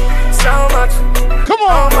much. Come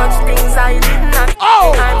on. So much things I did not.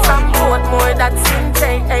 Oh. I'm from Portmore, that's in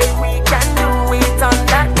Texas. Hey, we can do it on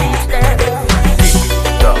that beach there.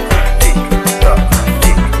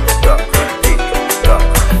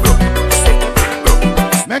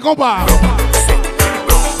 Man, go by.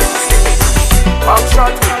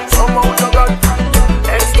 Backshot, somehow you got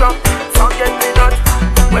extra. Forget me not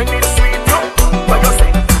when it's sweet. What you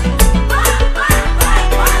say?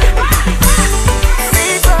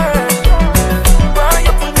 Fever,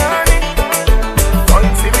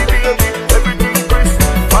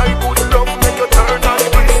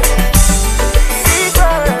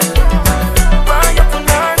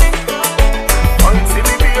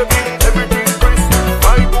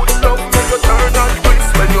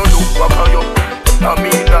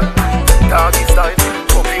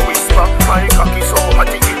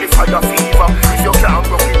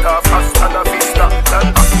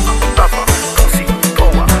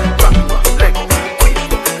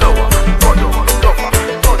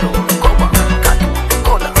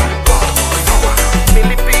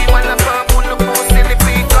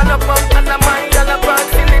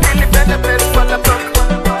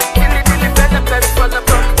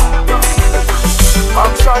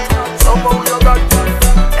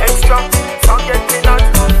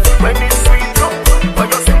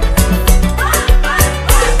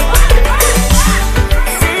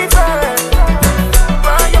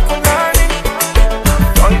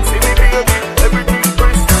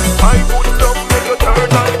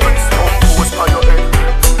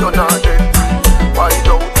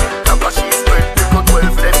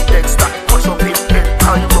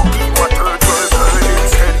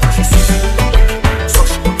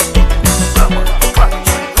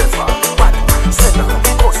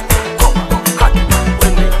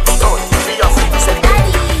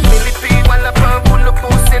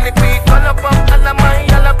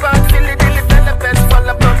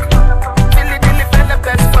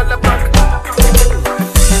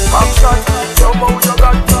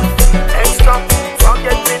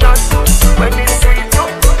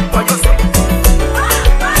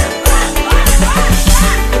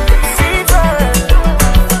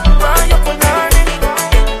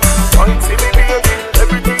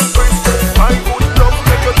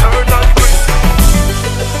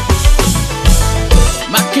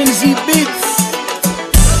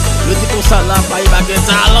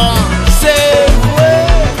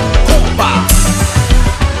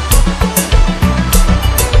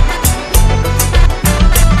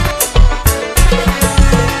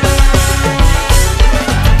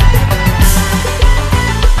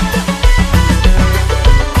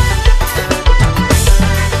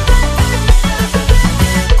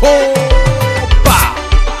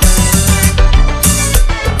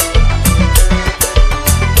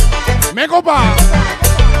 Compa.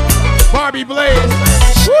 Barbie Blaze.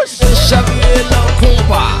 Whoosh. Xavier la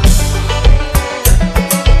compa.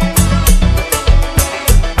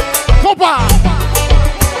 Compa.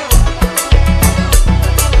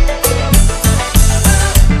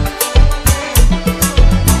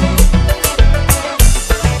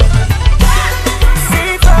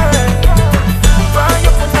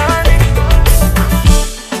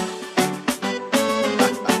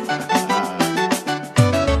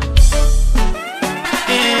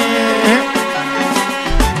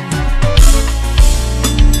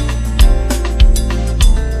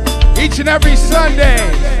 Each and every Sunday,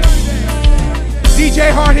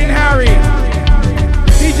 DJ Hard-Hitting Harry,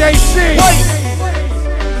 DJ C,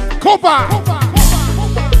 Compa,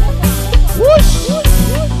 Whoosh,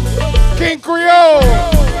 King Creole,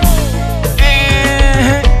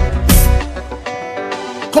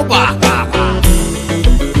 Compa,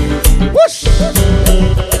 Whoosh.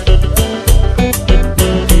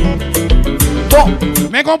 Bon,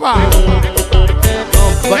 mais Compa,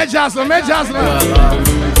 mais Jocelyn, mais Jocelyn.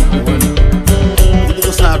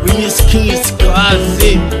 Essa remix Kings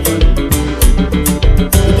quase. Eu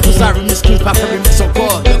tenho que usar remix Kings pra fazer remix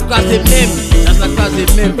encore. Eu quase mesmo, já na quase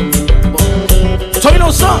mesmo. Só me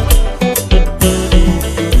não só.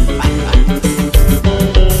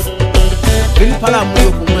 Ele fala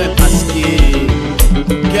muito com moi parce que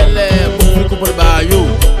qu'elle est beaucoup pour le baillot.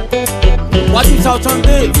 What you saw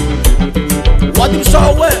Sunday? What you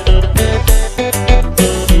saw where?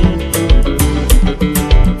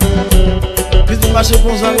 Marche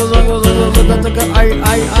com ai,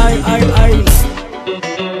 ai, ai, ai, ai.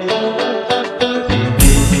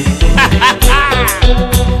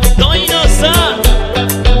 Don innocent.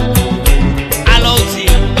 Allons-y.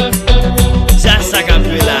 Ça, ça qu'a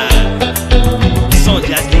fait là. Son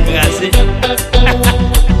jazz qui crasé.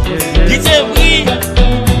 DJ Brie.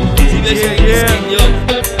 Si le chéri skin yo.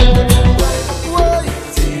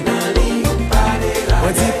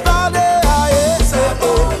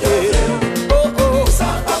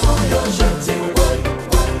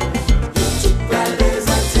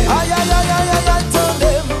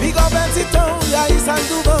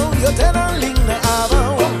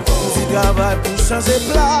 Changer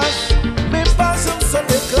place, mais pas une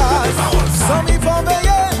seule classe. Sans m'y faire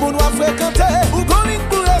veiller, mon doit fréquenter, ou qu'on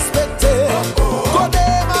pour respecter. Côté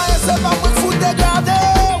maïs, c'est pas moi foutre dégradé.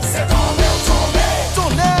 C'est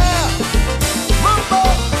tonnerre, mambo.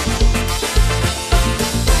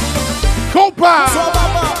 Compa. Sois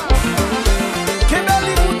papa,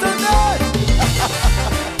 Kimberly Moutonnet.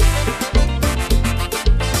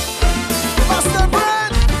 Master Brand.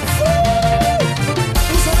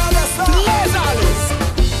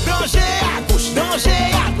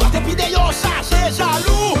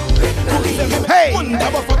 Hey!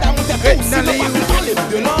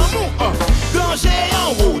 Danger en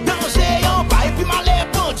haut, danger en bas, et puis malais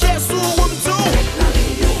pontier sous room tout.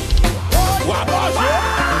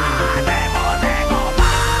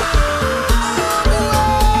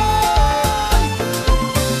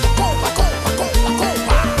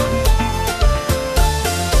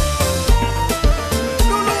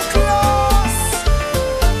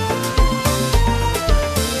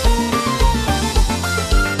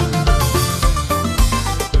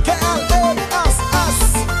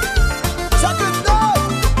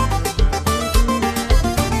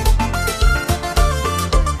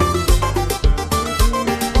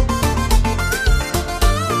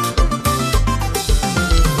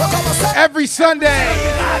 Every Sunday,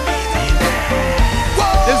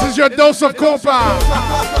 this is your dose of Compa.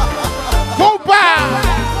 Compa!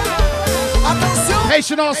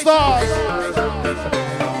 Haitian All Stars.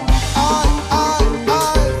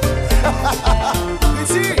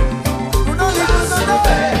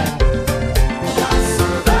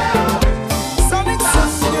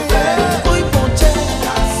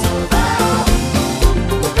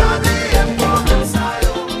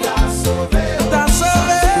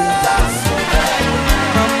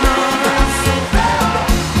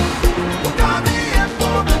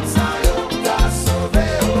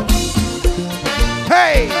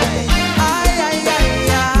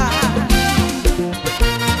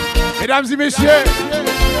 Mesdames et messieurs,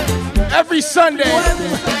 every Sunday,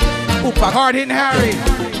 Hard-Hitting Harry,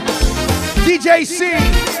 DJ C.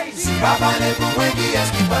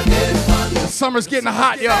 The summer's getting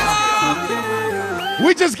hot, y'all.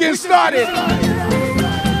 We just getting started.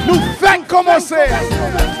 Nous faites commencer.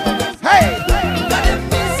 Hey!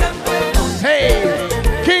 Hey!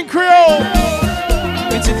 King Creole!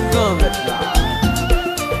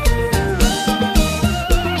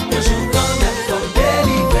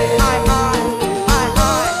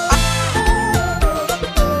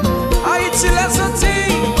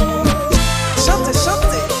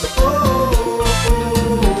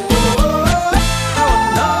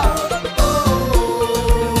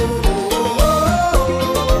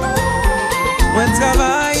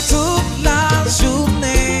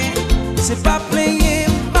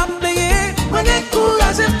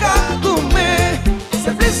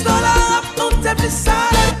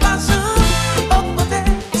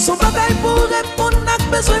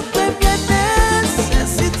 besoin de bien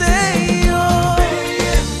nécessité.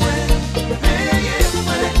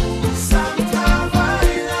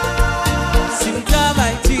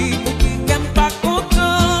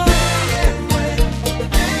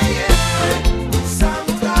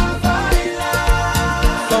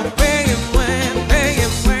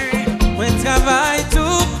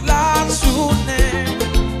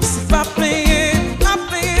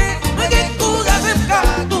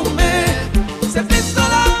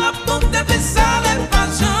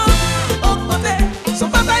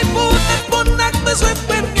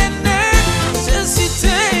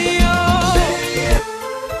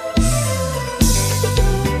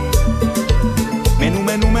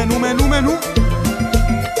 nous.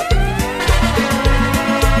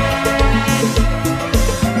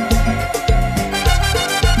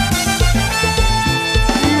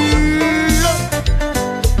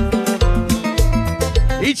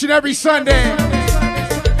 Each and every Sunday,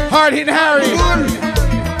 Hard Hitting Harry,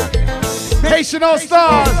 Haitian All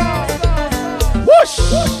Stars, whoosh,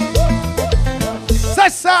 c'est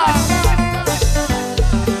ça.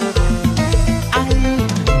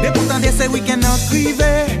 Et pourtant, de ces week-ends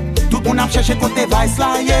privés, tout le monde a cherché côté Vice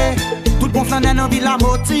là, yeah. Tout le monde flânait dans la ville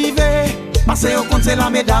motivé. Passer au compte, c'est la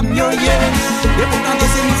mesdames, yo, yeah. Et pourtant, de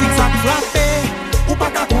ces musiques, ça frappé. Ou pas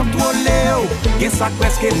qu'à contrôler, oh. Y'a ça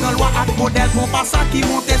presque dans loi à modèle pour pas ça qui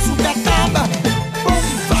monte sous ta table. Boom,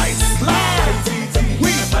 Vice là.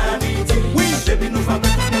 Oui, oui. Depuis nous faisons tout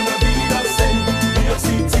le monde New York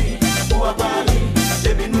City, ou à Paris.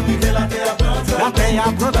 Depuis nous vivons la terre à planter. La terre à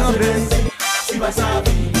planter. Si va sa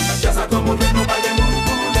vie, j'ai ça comme on veut, nous pas de monde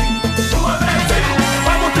pour lui. Nous avec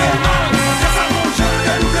pas monter mal, j'ai ça mon jeu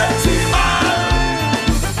de nous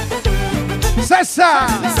C'est ça.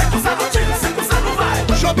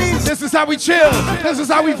 This is how we chill. This is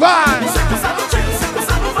how we vibe.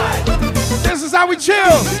 This is how we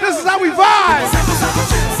chill. This is how we vibe.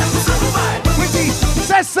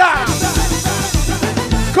 C'est ça.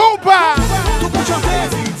 Compa.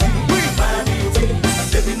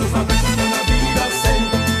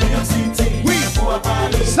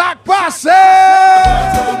 Sac passé.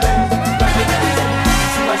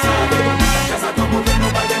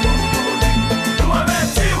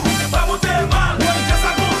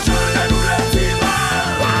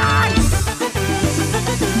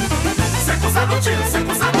 C'est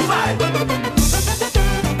pour ça nous vibe.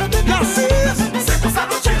 C'est pour ça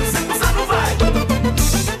nous chill, c'est pour ça nous vibe.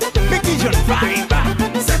 Mickey John vibe.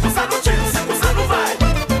 C'est pour ça nous chill, c'est pour ça nous vibe.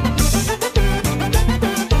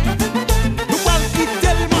 Nous allons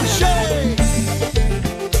quitter le marché.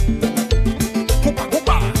 Compa,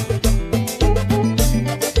 compa.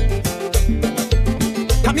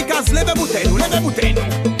 Kamikaze, levez bouteille, nous levez bouteille.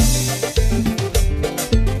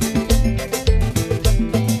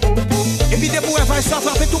 Ça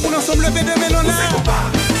frappe tout pour ensemble lever de mélon là.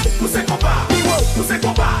 Poussez compas, poussez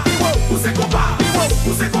compas, poussez compas,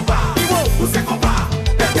 poussez compas, poussez compas.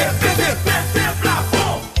 Pété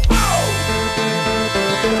plafond.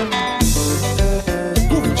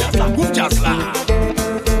 Couvre jazz là.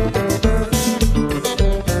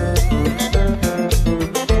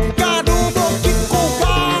 Gado bon petit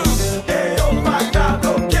compas. Et on va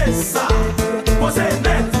gado qu'est ça. Posez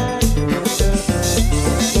net.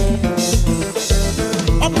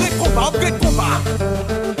 Upgrade combat.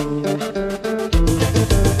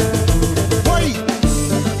 Oui.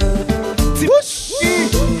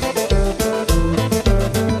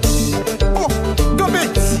 Oh, comme un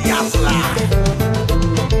tias là.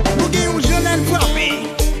 Nous gagnons une jeune frappée.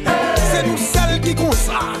 C'est nous celles qui comptent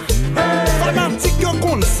ça. Fanatique qui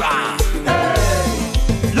comptent ça.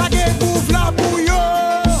 La guerre ouvre la bouillon.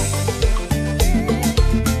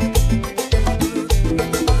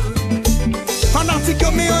 Fanatique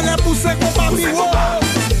mais on est poussé combat biwo.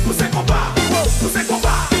 Poussé combat, poussé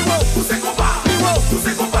combat, poussé combat,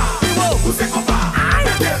 poussé combat, poussé combat.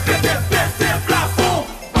 Pété plafond.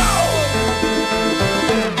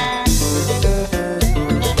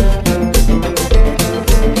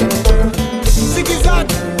 Zigzag,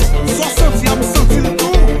 60e senti le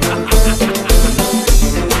tout.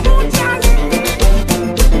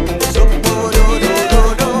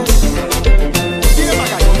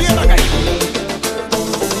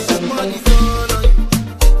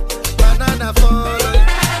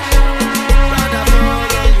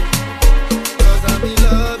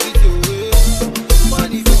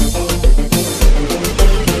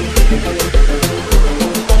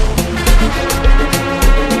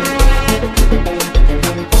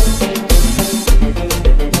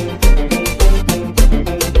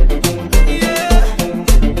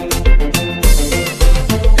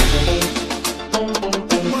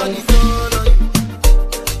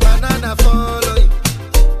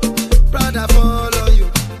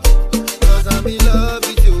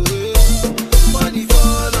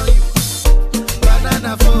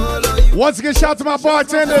 again, shout out to my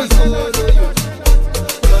bartenders.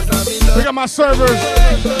 Big up my servers.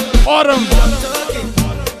 Autumn.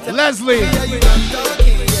 Leslie.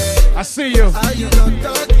 I see you.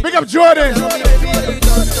 Big up Jordan.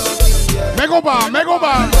 Megoba,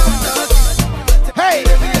 Megoba. Hey.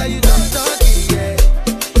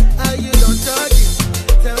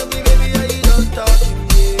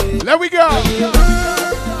 There we go.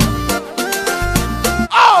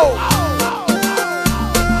 Oh!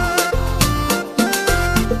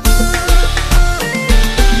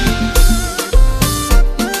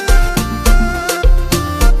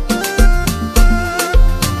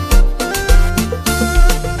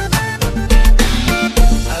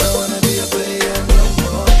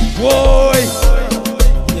 Boy!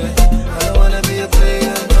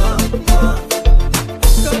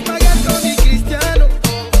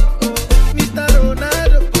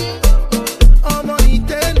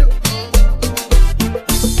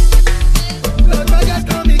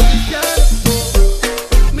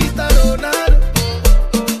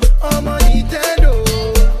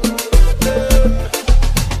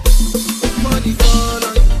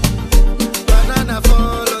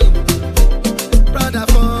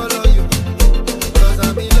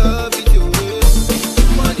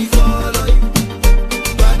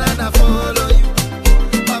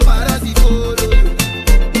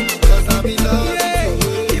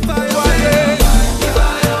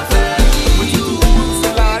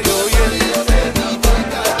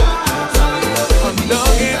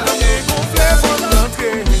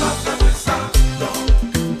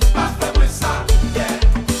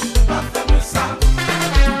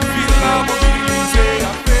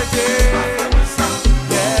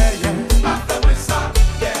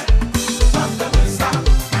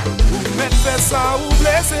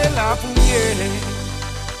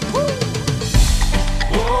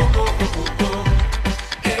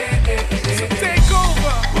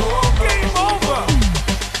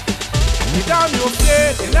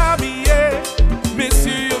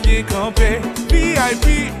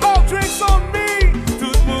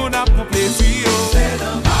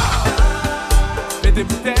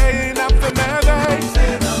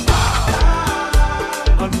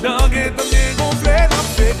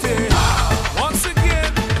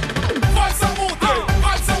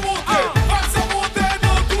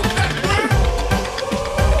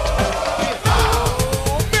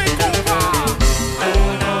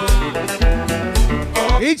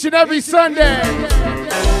 Each and every Sunday.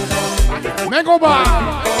 Mango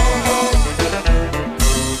Bar.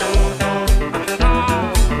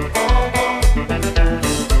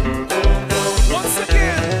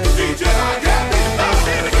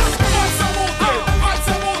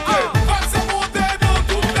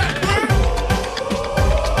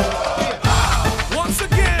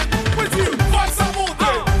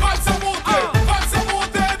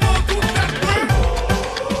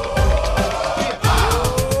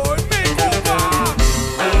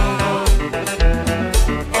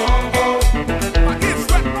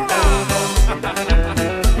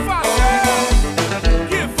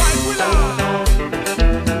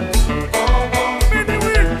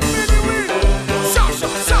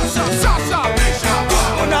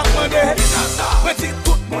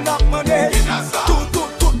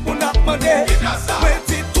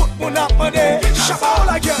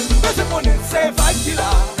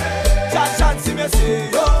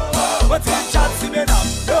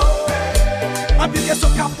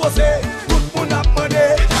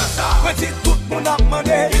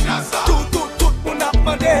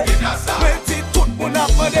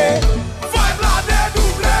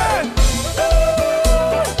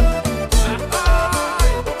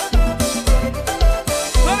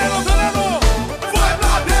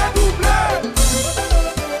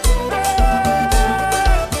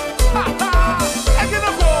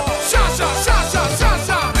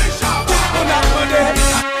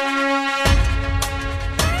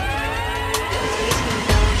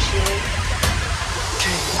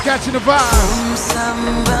 Catching the vibe.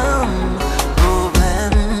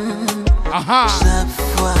 Aha. Chaque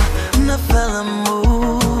fois, on a fait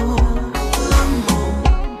l'amour.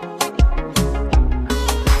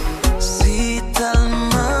 Si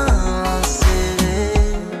tellement serré,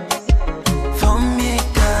 faut mieux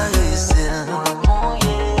caresser.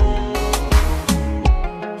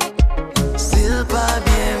 S'il pas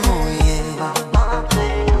bien mouillé,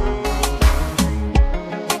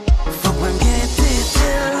 faut pas bien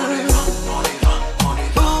t'éteindre.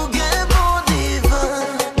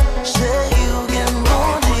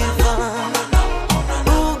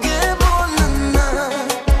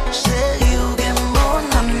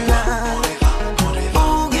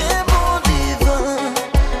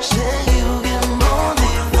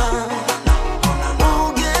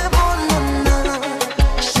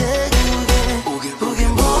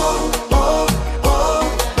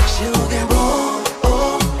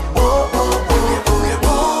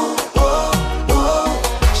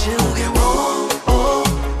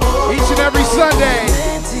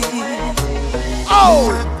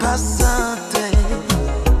 Oh!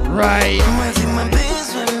 Right.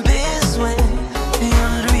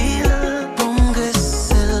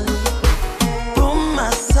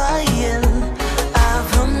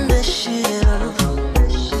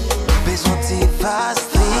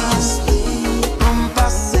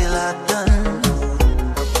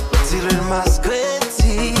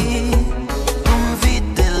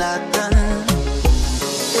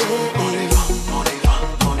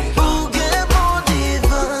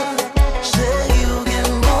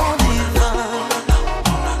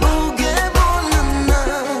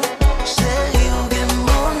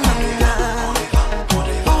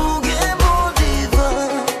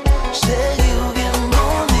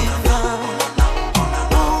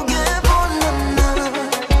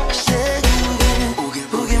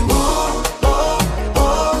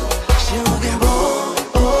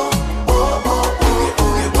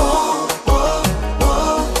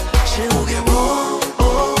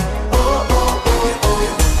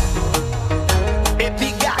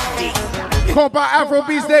 Compa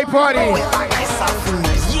Afrobeats Day Party.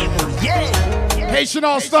 Haitian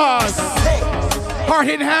All Stars. Hard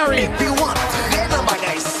Hitting Harry.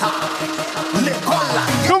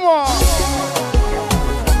 Come on.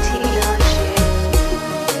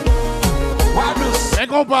 Hey,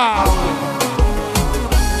 compa.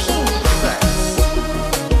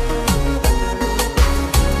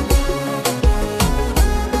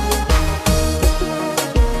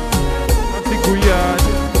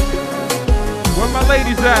 Where my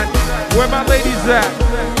ladies at? Where my ladies at?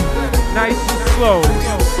 Nice and slow.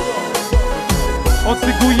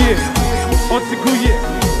 Antigouye, Antigouye,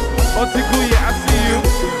 Antigouye, I see you.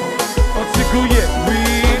 Antigouye, oui,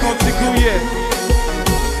 Antigouye.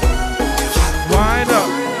 Wind up,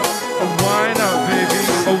 baby,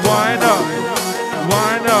 wind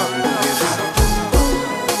up.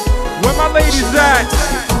 Where my ladies at?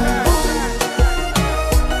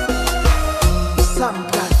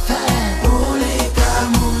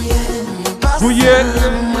 Bouillet,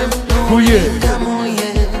 bouillet.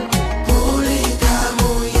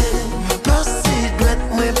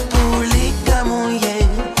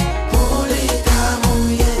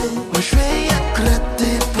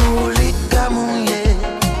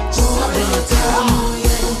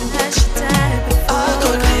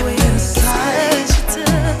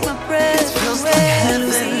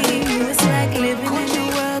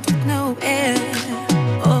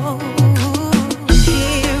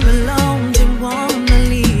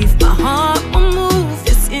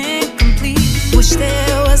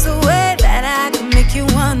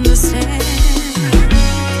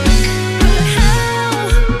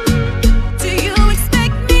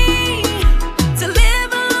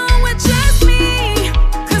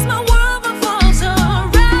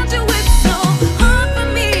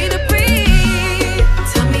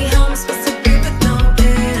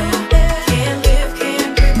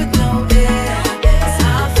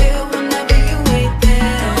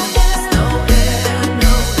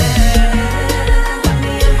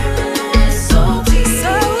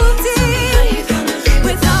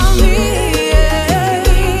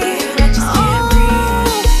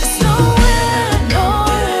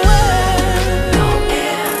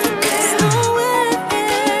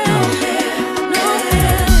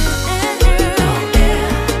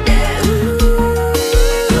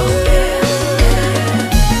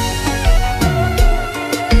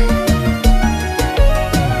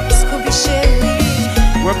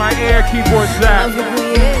 Keyboard zap.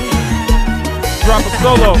 Drop a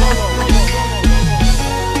solo.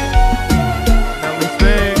 Now we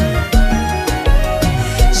sing.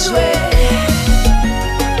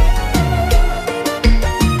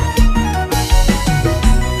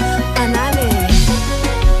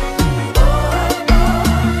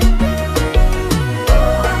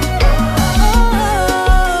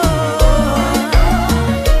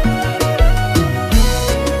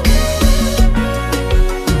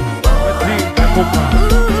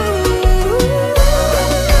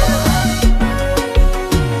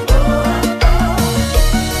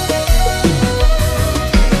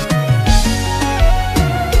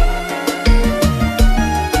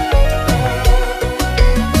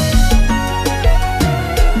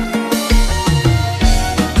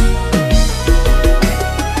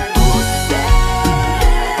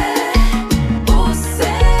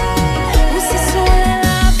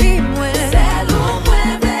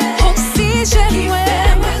 Oxygène, ouais.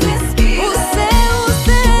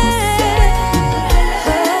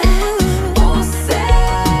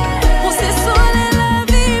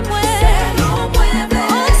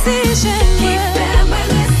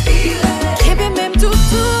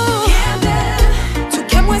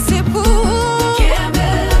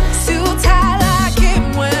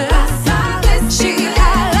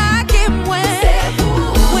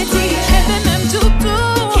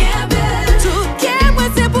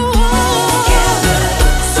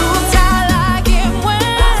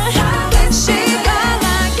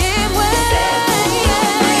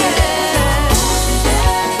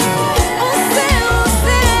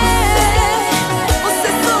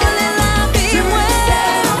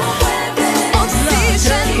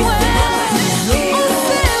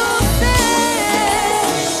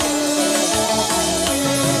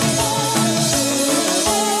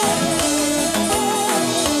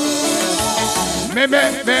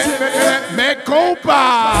 Me compa.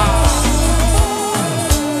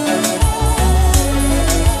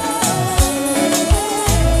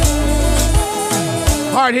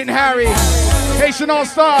 Hard hitting Harry, Haitian All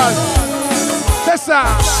Stars. That's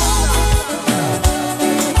out.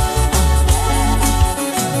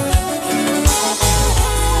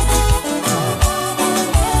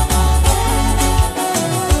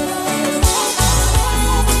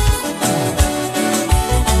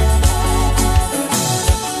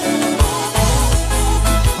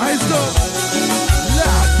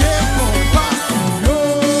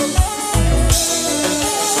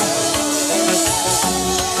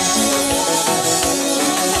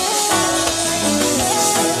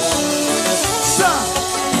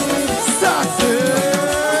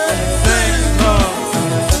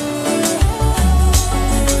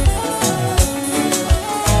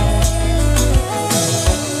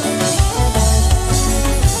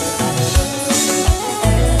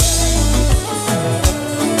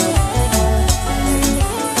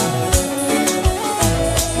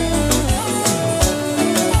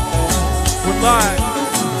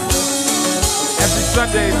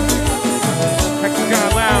 Sunday,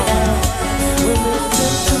 Hexagon Lounge.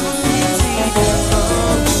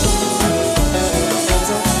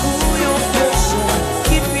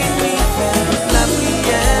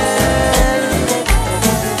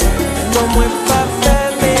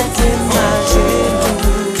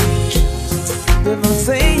 Devant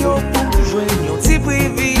Seigneur pour joindre un petit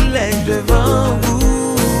privilège devant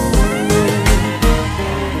vous.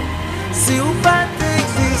 Si vous pas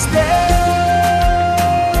exister.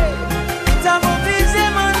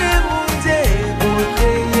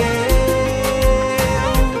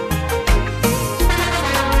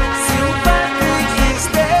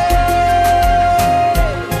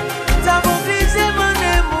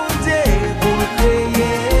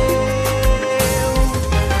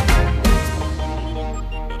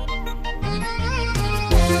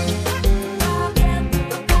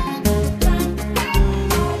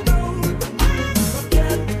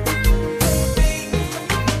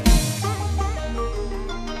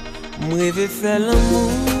 Rêver faire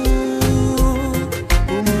l'amour,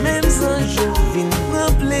 ou même un jour vin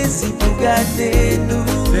prendre plaisir pour garder nous.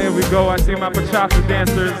 There we go, I see my bachata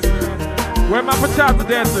dancers. Where my bachata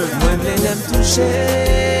dancers? Moi l'aime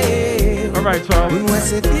toucher. All right, Charles. Moi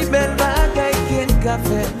c'est des belles bagailles qu'un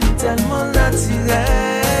café tellement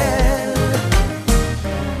naturel.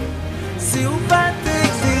 Si vous pas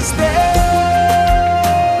exister.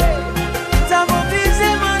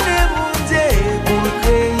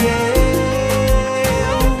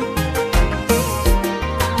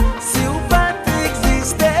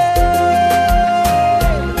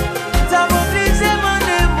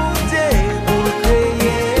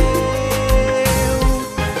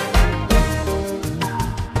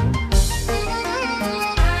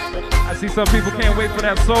 Some people can't wait for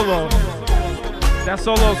that solo. That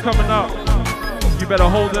solo's coming up. You better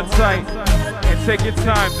hold it tight and take your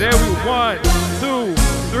time. There we 1, 2,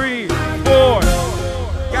 3, 4.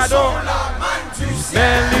 Gado,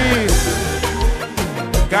 Manly.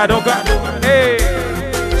 Gado, hey.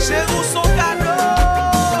 Chez vous son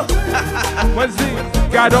cadeau. What's it?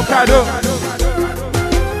 Gado.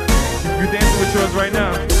 You dancing with yours right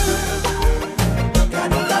now.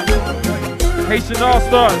 Haitian All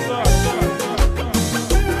Stars.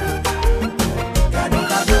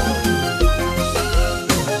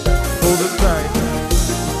 Hold it tight.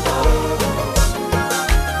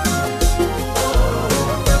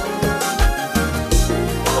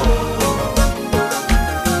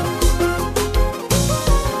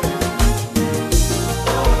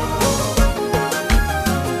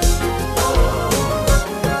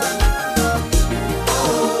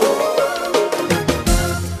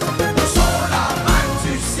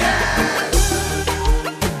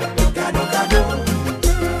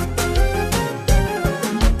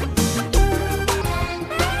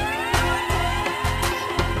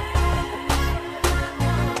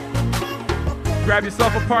 Grab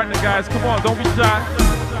yourself a partner, guys. Come on, don't be shy.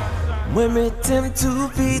 Moi, me t'aime tout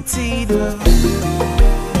petit de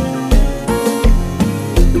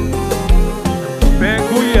Ben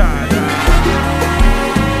Guyana.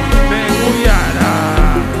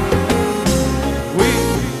 Oui.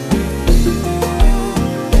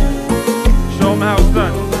 Show 'em how it's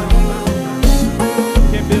done.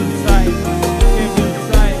 Can't build the site.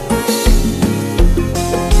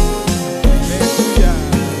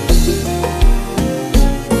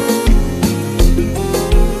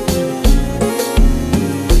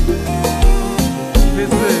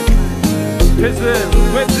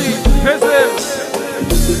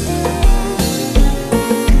 Pizzle.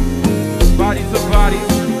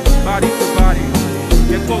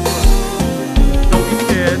 get closer. Don't be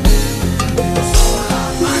scared.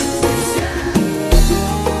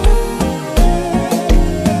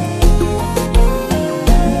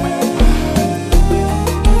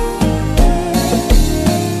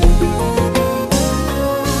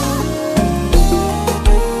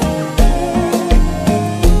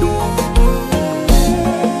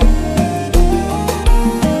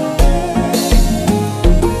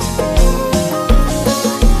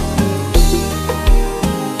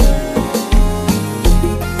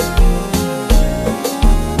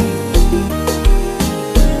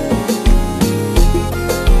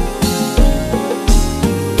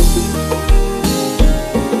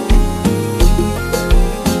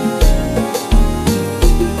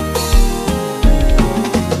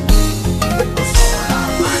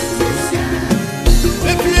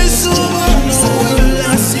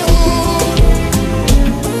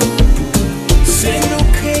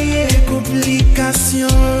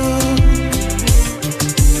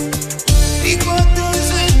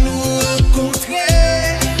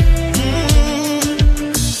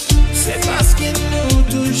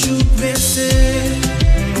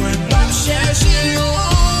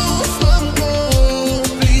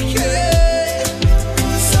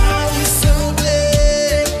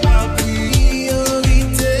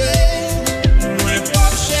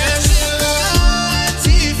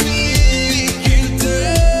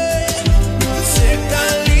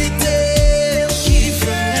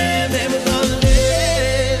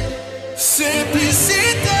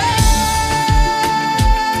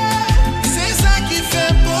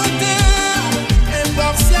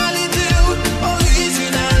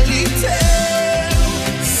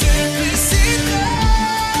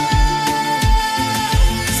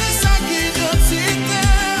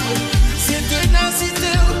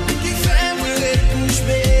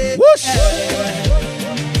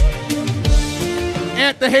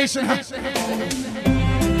 The Haitian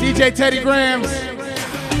DJ Teddy Grams,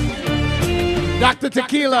 Dr.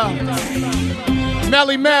 Tequila,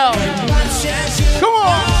 Melly Mel. Come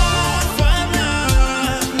on.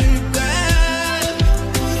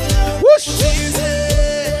 Whoosh.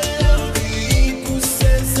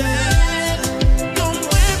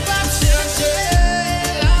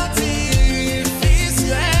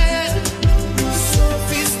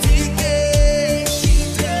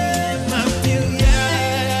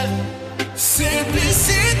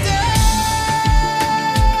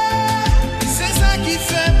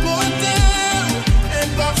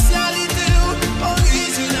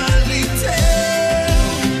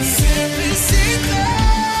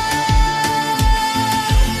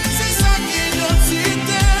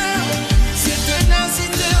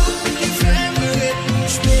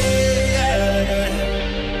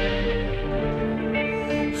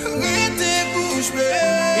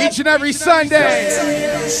 Each and every Sunday,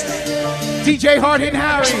 DJ Hard Hitting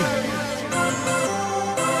Harry.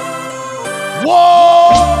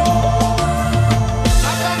 Whoa!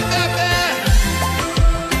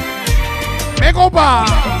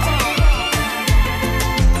 Megoba.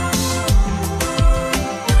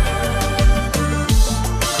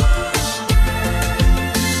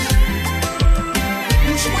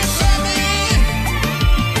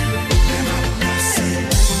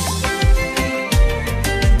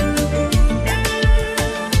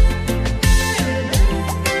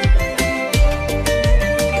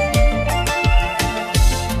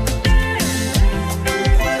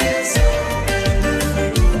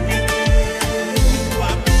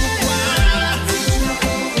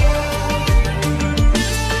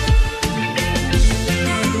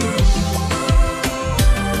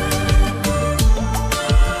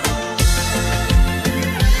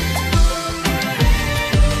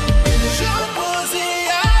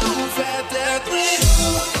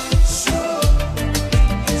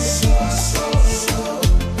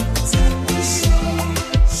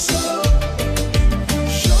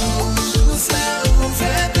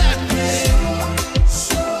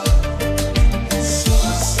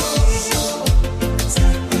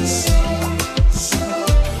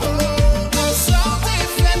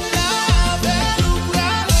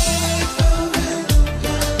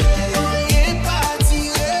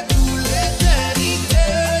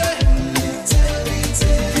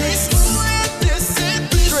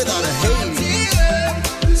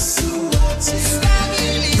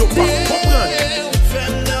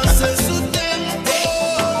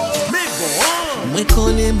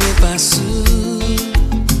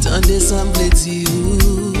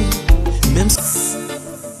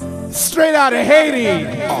 Straight out of Haiti.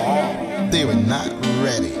 Oh, they were not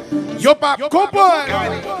ready. Yo pop, come on.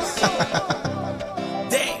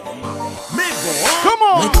 Come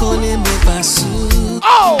on.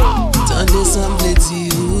 Oh.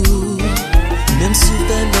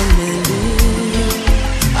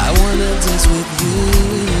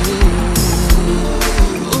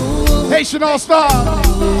 Haitian All-Star.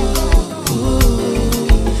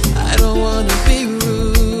 I don't wanna be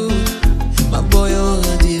rude, my boy on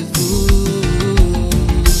rendezvous.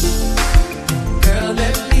 Girl,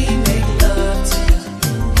 let me make love to you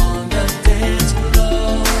on the dance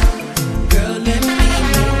floor. Girl, let me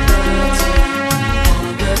make love to you on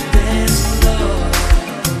the dance floor.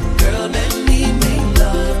 Girl, let me make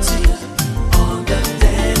love to you on the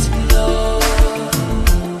dance floor.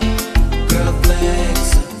 Girl,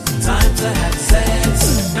 flex, time to have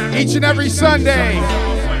sex. Each and every Sunday,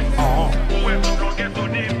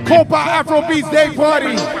 Copa Afrobeats Day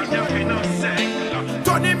Party,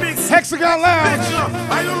 Hexagon Lounge.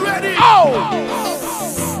 Are you ready? Oh!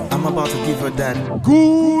 I'm about to give her that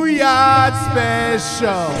Guyard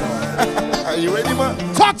special. Are you ready, man?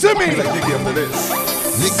 Talk to me. Let's dig into this.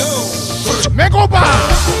 Let's go. Megoba.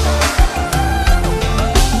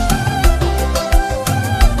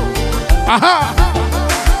 Aha.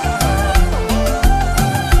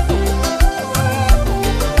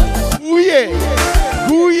 Gouye.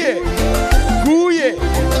 Gouye. Gouye.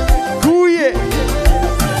 Gouye.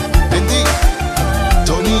 Indeed.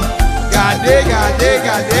 Tony. Gade, gade,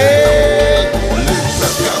 gade.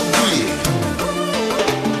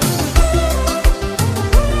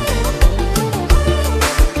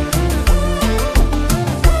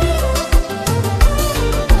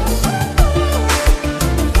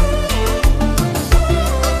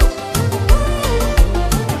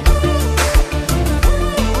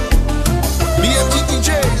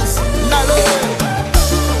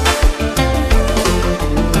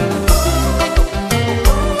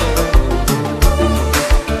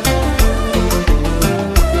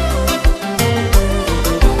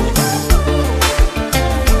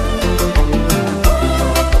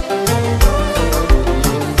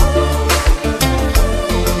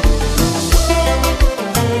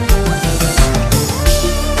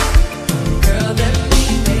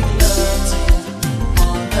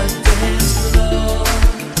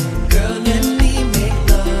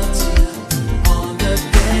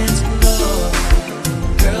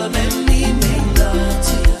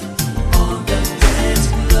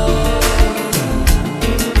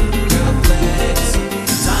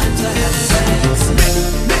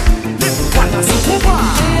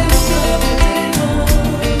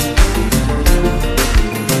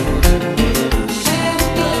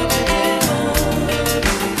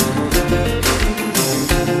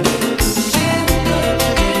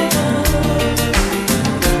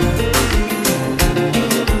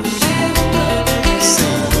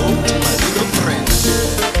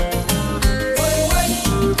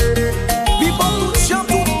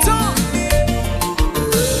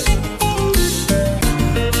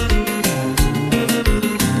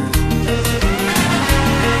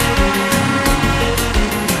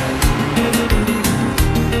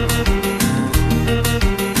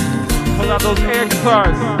 Those air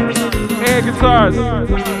guitars. Air guitars.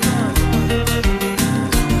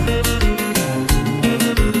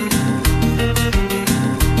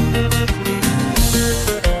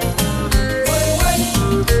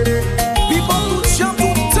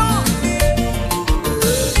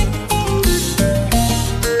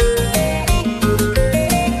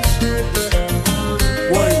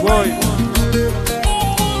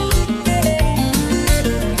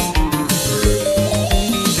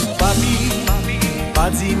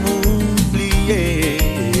 Mati m'oublier,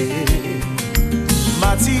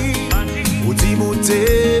 Mati, ou di mou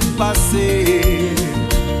te passé.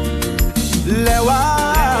 Lewa,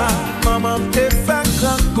 maman te fait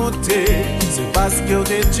rencontrer, c'est parce que on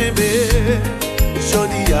est tchébé,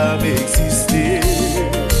 jodi a existé.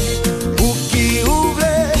 Ou qui ouvre,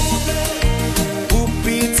 ou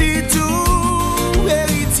petit tout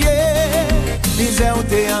héritier, misère on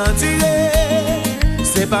t'est entiré.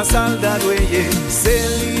 C'est pas soldat doyer, c'est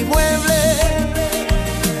li mueble.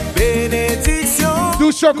 Bénédiction.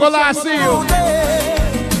 Du chocolat, I see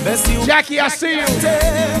you. Jackie, I see you.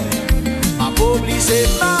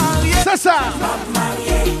 C'est ça.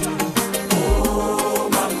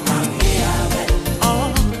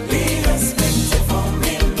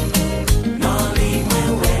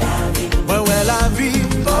 La vie.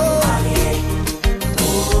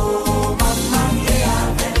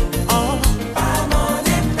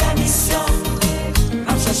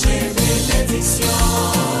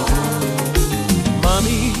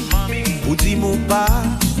 Ou di mou pa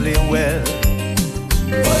vle wel,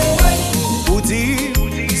 ou di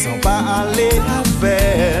san pa ale la fè.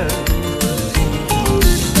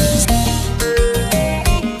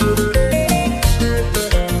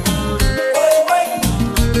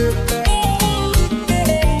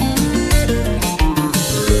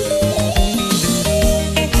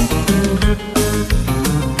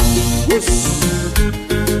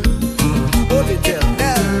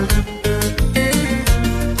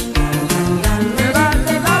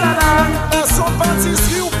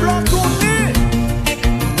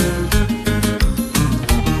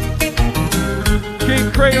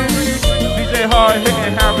 you. DJ Hard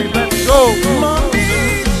hitting Harry, let's go.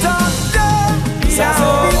 Ça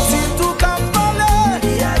c'est petit tout comme volé.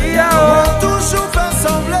 On toujours fait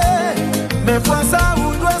sembler. Mais fois ça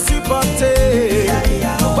on doit supporter.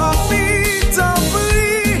 Papi t'en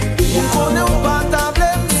prie. On connaît ou pas table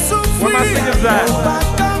souffrir. Where my singers at?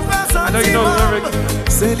 I know you know the lyrics.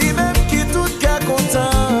 C'est lui-même qui tout cas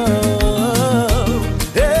content.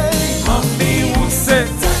 Hey, papi où c'est?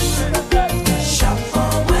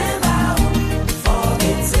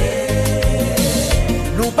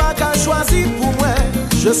 Nous pas qu'à choisir pour moi.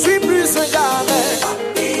 Je suis plus un gamin.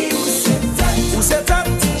 Où c'est tête?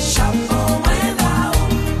 Nous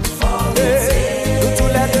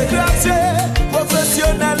tous les deux gracieux,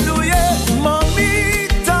 professionnels douillés. Mamie,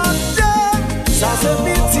 tante, ça c'est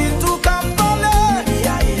petit tout comme volé.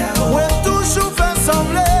 Ouais, toujours fait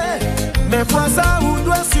sembler. Mais fois ça, on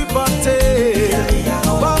doit supporter.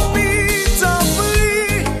 Papi, t'en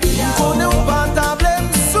prie. On est pas table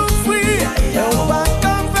souffrir. On va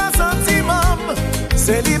comme faire sentiment.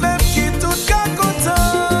 C'est lui-même qui tout cas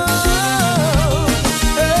content.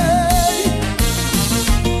 Hey.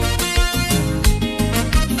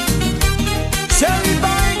 Chérie,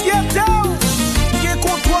 pas inquiété, qui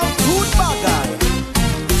contrôle toute bagaille.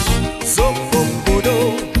 Sauf au boulot.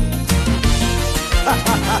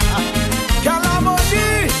 Calamity.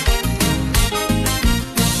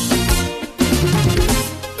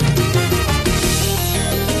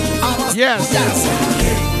 Yes.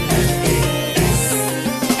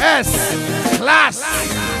 S. Class.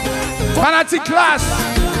 Fanatic class.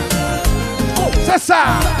 C'est ça.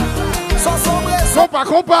 Compa,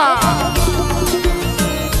 compa.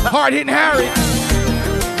 Hard hitting Harry.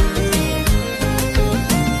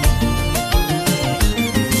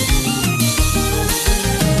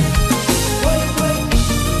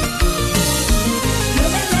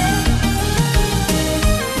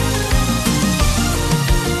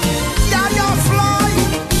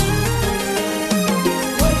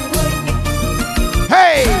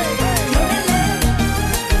 Hey!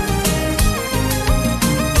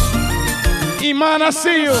 Iman, I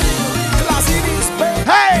see you.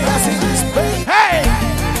 Hey! Hey!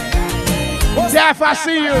 Daff, I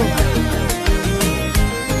see you.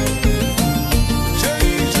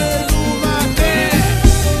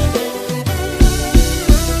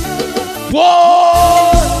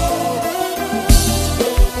 Whoa!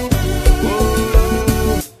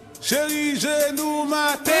 Chérie, genou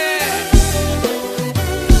matin.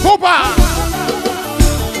 Compa!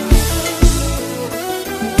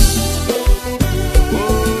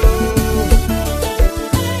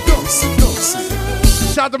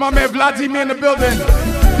 Shout out to my man Vladimir in the building.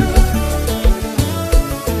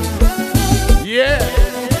 Yeah.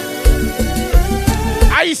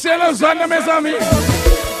 Haïtien, los amis, mes amis.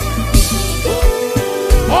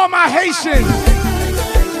 All my Haitians.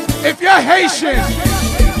 If you're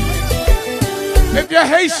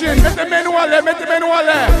Haitian, mettez-moi nous à l'air, mettez-moi nous à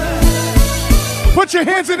l'air. Put your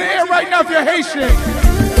hands in the air right now if you're Haitian.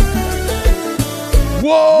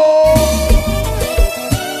 Whoa!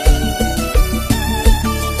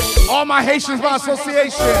 All my Haitians by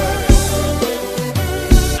association.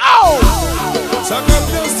 Oh!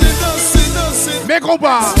 Make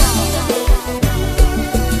over.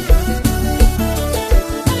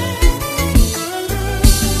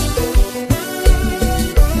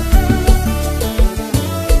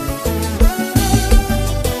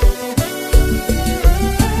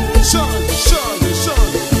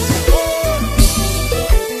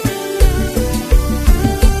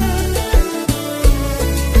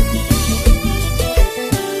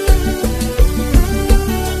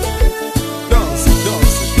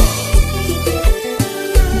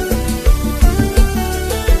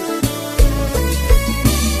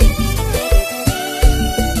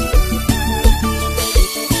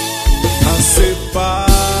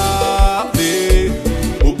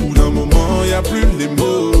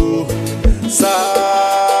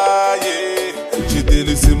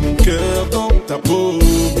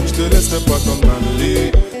 Pas t'en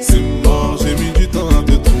aller, c'est mort, j'ai mis du temps à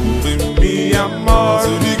te trouver, mi amour.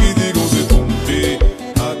 Celui qui dit qu'on s'est trompé,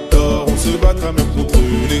 à tort, on se battra même contre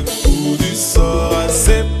les coups du sort.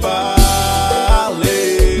 Assez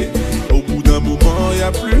parlé, au bout d'un moment y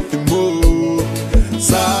a plus de mots.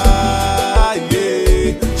 Ça y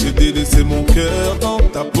est, j'ai délaissé mon cœur dans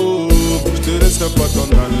ta peau. Je te laisserai pas t'en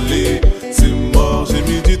aller, c'est mort, j'ai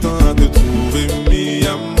mis du temps à te trouver, mi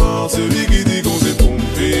amour. Celui qui dit qu'on s'est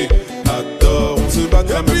trompé, on se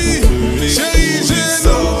battra même contre les coups du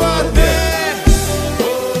sort.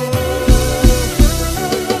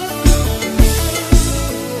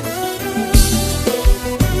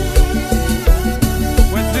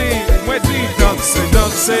 When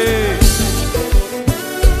Dansez.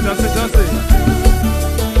 Dansez, dansez.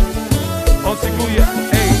 On s'y bouille.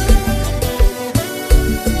 Hey.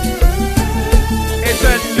 Et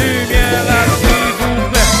cette lumière-là, s'il vous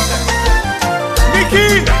plaît.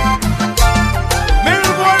 Mickey, mets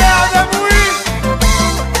le volet avec bruit.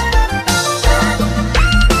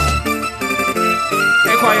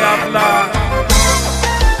 Incroyable là.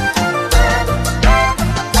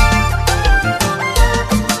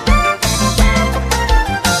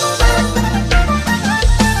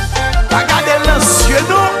 Regardez l'ancien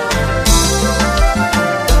nom.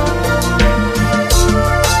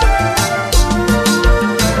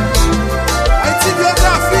 Haïti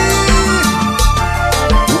biographie.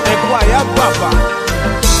 Incroyable papa.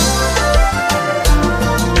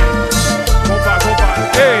 Compa, compa.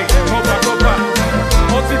 Hey, compa, compa.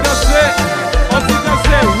 On s'y dansait. On s'y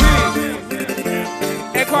dansait, oui.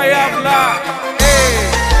 Incroyable là. Hey.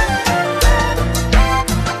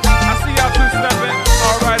 I see y'all two stepping.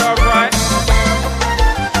 All right, all right.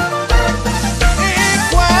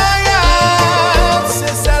 Incroyable,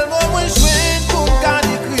 c'est seulement moi jouer pour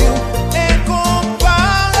garder criou. Incomparable,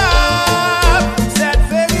 cette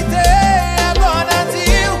vérité est bonne à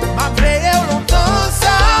dire. M'a payé longtemps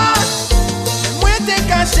ça, moi t'ai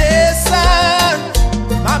caché ça.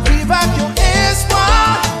 Ma priva qui ont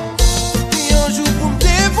espoir, qui un jour pour me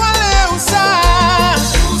dévoiler où ça.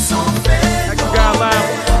 Like a guy loud.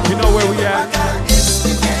 You know where we at.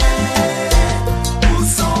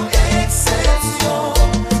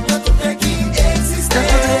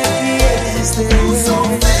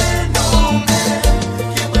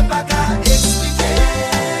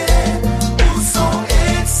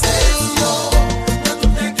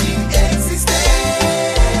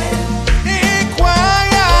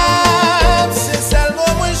 Incroyable, c'est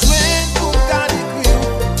seulement moi jouer pour garder criou.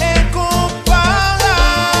 Incomparable,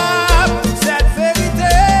 cette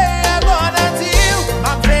vérité est bonne à dire.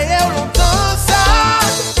 M'a payé longtemps ça,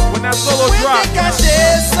 When that solo moi drop. t'ai caché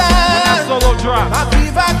ça. When that solo drop. Ma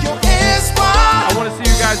priva qui ont espoir, I want to see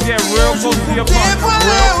you guys get real close to your punch. dévoiler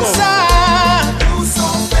Real où close. ça.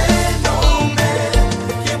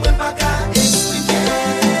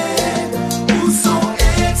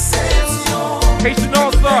 Haitian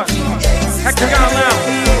All Star. Hexagon Lounge.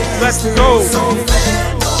 Let's go.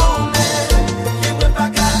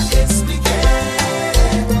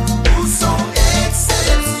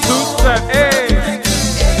 Two-step, hey.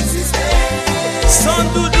 Son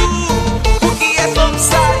doudou, pour qui est comme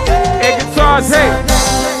ça, Air guitars, hey.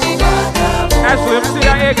 Ashley, let me see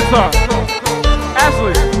that air guitar.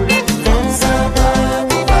 Ashley.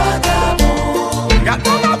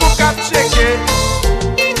 Gâteau ma bouche à checker.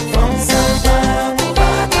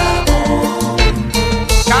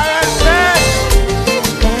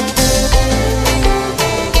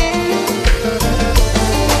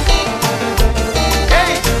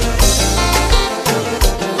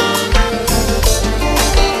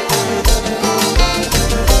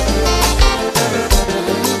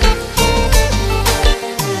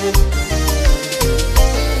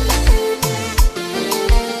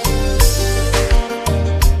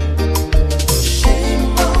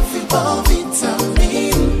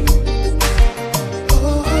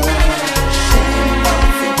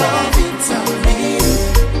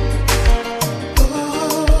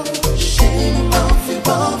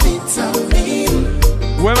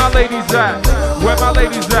 Where my ladies at? Where my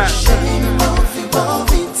ladies at?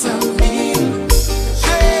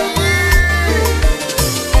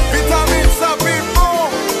 Vitamine ça bon.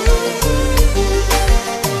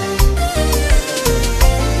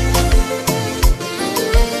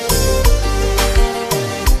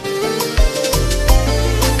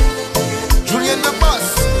 Julian the boss,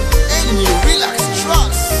 and you relax,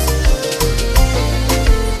 trust.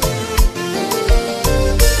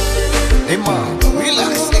 Hey man,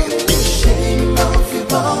 relax.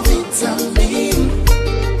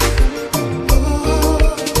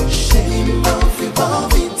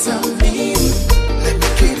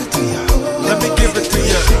 Let me give it to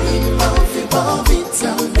you.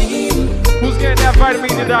 Who's getting that vitamin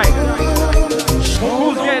tonight?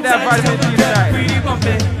 Who's getting that vitamin D tonight?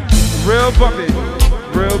 Real bumpy.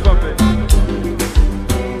 Real bumpy.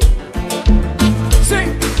 Sing,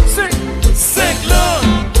 love.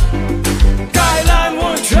 Skyline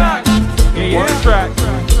one track. One track.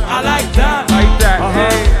 I like that. Like that.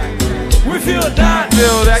 Hey. We feel that.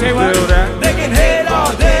 Feel that. You feel that. They can hate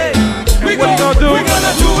all day. What you gonna do? We're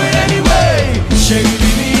gonna do it anyway. Chérie,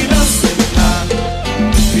 divina, c'est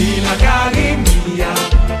Vina Carimia.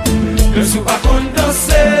 Le soupa con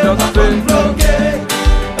danser, on va bloquer.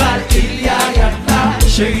 Valkyria, y'a là.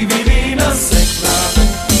 Chérie, divina.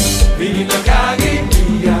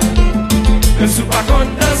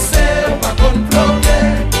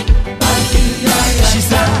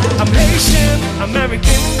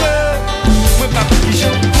 American girl. Mwen pa pou ki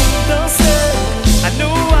jan pou danse. I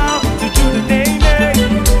know how to do the nay-nay.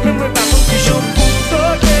 Mwen pa pou ki jan pou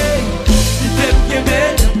toke. I tem keme,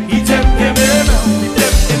 i tem keme, i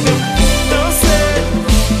tem keme pou danse.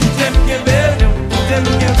 I tem keme, i tem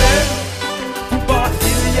keme. Pou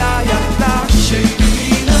partil ya la.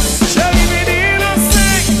 Chéri menina se.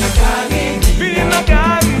 Menina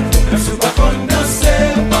kari. Sou pa kon danse,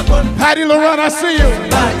 pa kon. Patty Laurent, I see you.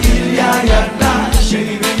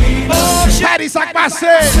 Patty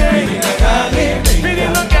Sakbase.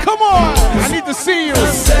 Come on, I need to see you.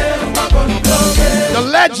 The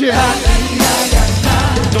legend.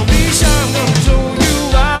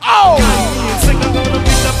 Oh!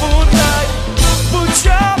 Put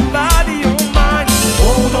your body on mine.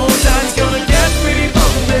 Hold on tight, it's gonna get pretty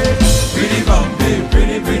bumpy. Pretty bumpy,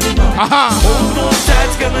 pretty bumpy. Hold on tight,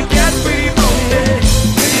 it's gonna get pretty bumpy.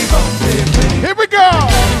 Pretty bumpy, pretty. Here we go.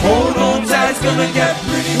 Hold on tight, it's gonna get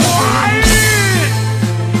pretty wild.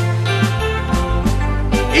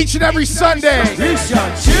 Each and every Sunday,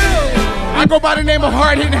 I go by the name of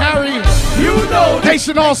Hard Hitting Harry. You know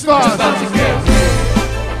Nation All Stars.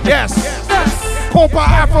 Yes. Compa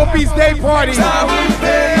Afrobeats Day Party.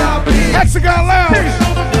 Hexagon Lounge.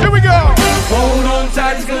 Here we go. Hold on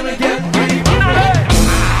tight, it's gonna get pretty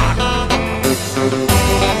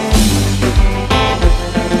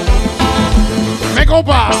Me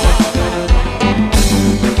compa.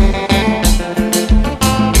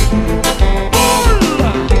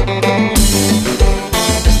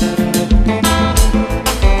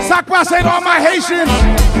 Sakbase to all my Haitians.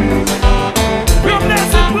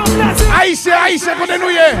 Aisha,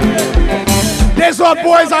 continue. Desert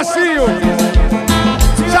Boys, I see you.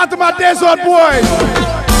 Shout out to my Desert Boys.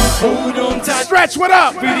 Stretch, what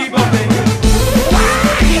up?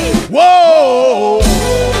 Whoa.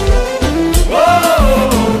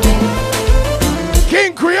 Whoa.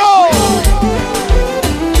 King Creole.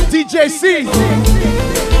 DJ C.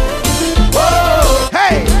 Whoa.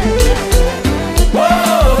 Hey.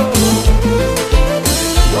 Whoa.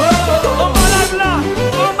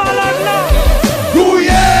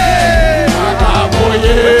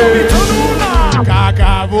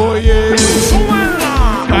 Kakaboye,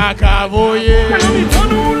 Kakaboye,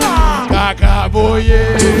 Kakaboye,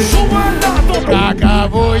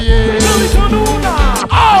 Kakaboye.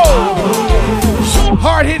 Oh!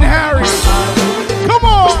 Hard Hitting Harry. Come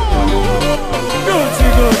on.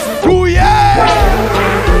 Ooh, yeah.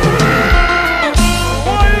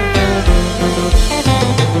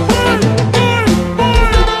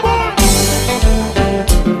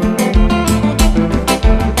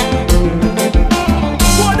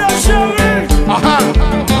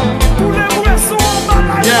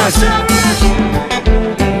 Yes.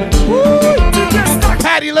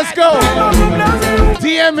 Patty, let's go.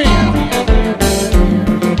 DM me.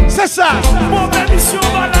 C'est ça.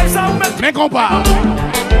 Me compa.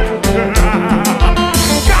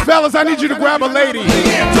 Fellas, I need you to grab a lady.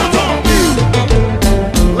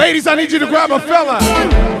 Ladies, I need you to grab a fella.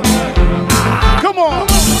 Come on.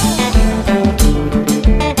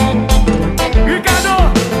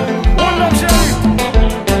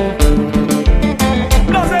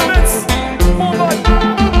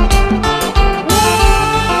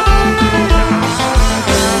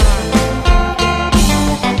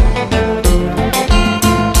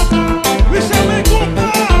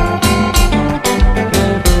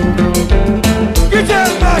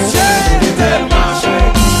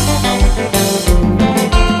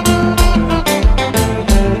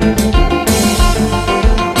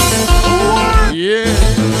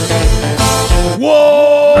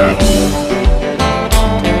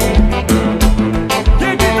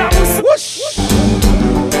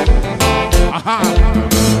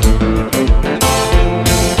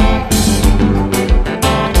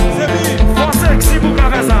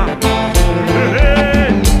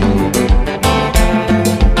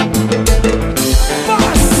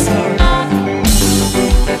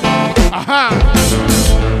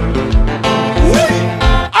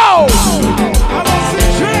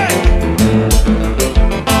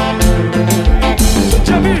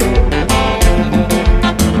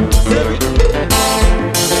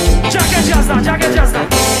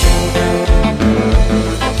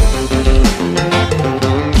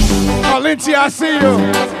 Lindsay, I see you.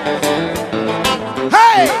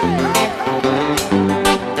 Hey!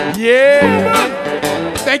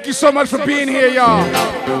 Yeah. Thank you so much for being here, y'all.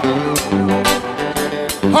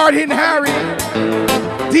 Hard Hitting Harry,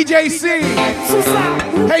 DJ C,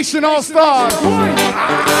 Haitian All Stars.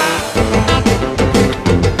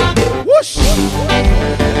 Whoosh!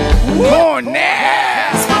 More now.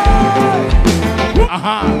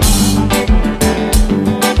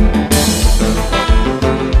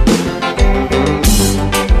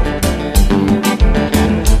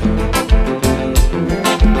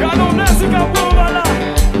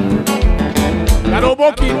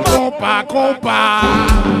 boquín, compa, compa.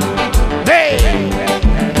 Hey!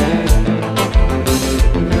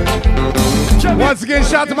 Once again,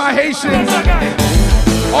 shout out to my Haitians.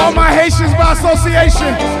 All my Haitians by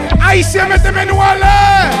association. Haïtien, mettez-moi nous à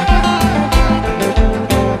l'air.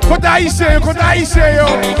 Côté Haïtien, yo.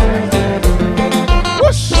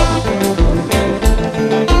 Whoosh!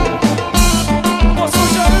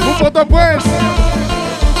 Vous Port-au-Prince.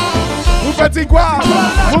 Vous Petit Guave.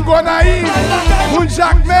 Vous Gonaïve. Vous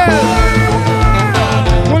Jacmel.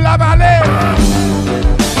 Vous La Vallée.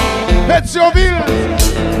 Pétionville.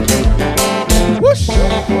 Whoosh!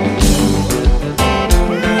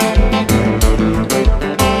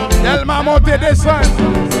 Tellement monté descend.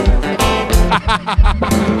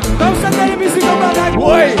 Comme ça, t'as les musiques en bagaille.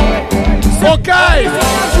 Oui. Okaï.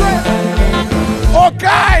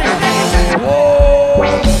 Okaï.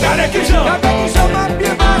 Regardez qui chante.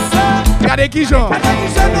 Regardez qui chante.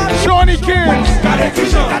 Johnny Kings. Regardez qui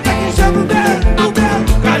chante.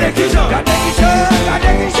 Regardez qui chante.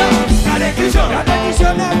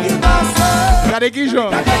 Regardez qui chante. Regardez qui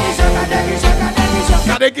chante.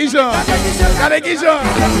 Regardez qui chante. Regardez qui chante.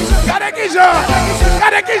 Regardez qui chante.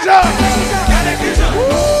 Regardez qui chante. Regardez qui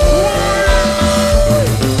chante.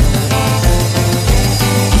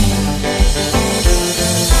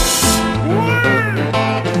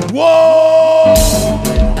 Whoa!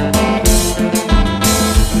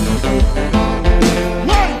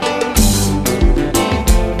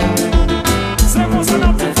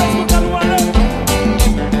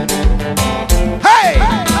 Hey!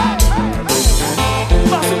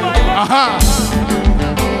 Aha!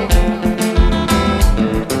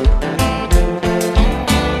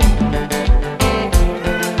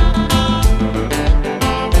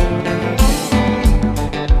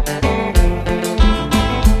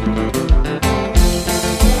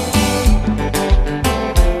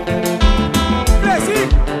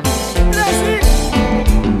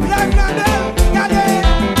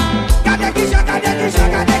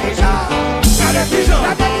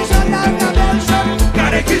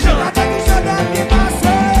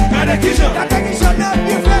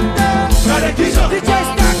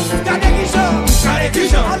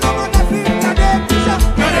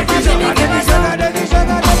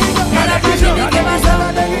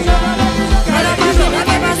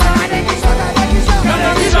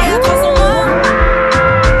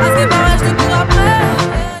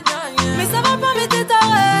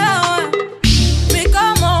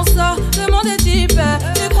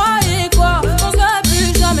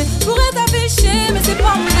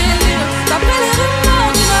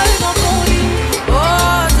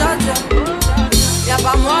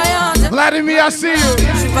 Vladimir, I see you.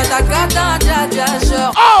 Je suis pas ta cata, dja dja,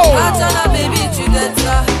 genre. Oh! Katana, baby, tu dettes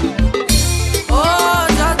ça. Oh,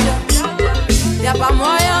 dja dja. Y'a pas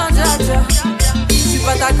moyen, dja dja. Je suis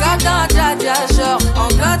pas ta cata, dja dja, genre. En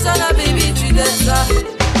katana, baby, tu dettes ça.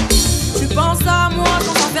 Tu penses à moi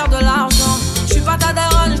quand on va faire de l'argent. Je suis pas ta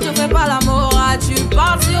daronne, je te fais pas la morale. Tu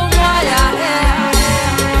parles sur moi, y'a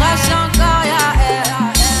Reste encore,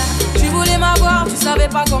 y'a Tu voulais m'avoir, tu savais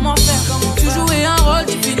pas comment faire. Tu jouais un rôle,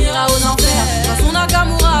 tu finiras aux enfers. Dans son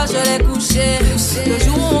Nakamura, je l'ai couché. Le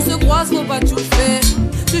jour où on se croise, faut pas tout faire.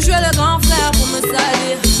 Tu jouais le grand frère pour me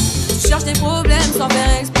salir. Tu cherches des problèmes sans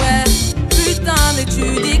faire exprès. Putain, mais tu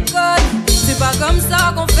déconnes. C'est pas comme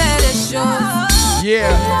ça qu'on fait les choses. Yeah.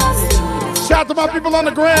 Shout out to my people on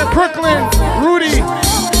the gram. Brooklyn, Rudy.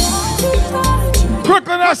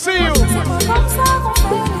 Brooklyn, I see you.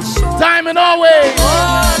 Diamond always.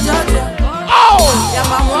 Oh! Y'a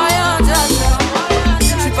pas moyen, dja dja.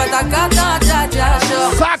 J'suis pas ta cata, dja dja,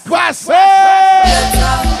 genre. Sac passé!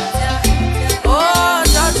 Oh,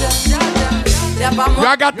 dja dja. Y'a pas moyen.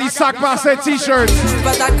 Y'all got these Sac Passé t-shirts. J'suis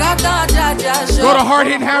pas ta cata, dja dja, genre. Go to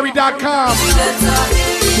hardhitharry.com.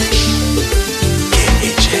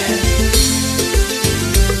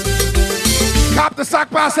 Cop the Sac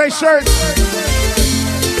Passé shirts.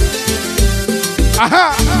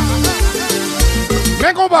 Aha!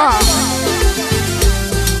 Mengoba!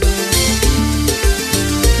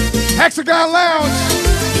 Hexagon Lounge.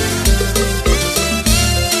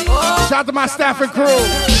 Shout out to my staff and crew.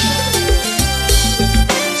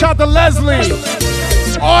 Shout out to Leslie,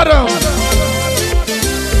 Autumn,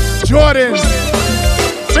 Jordan.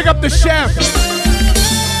 Pick up the chef.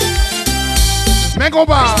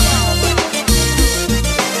 Mengoba.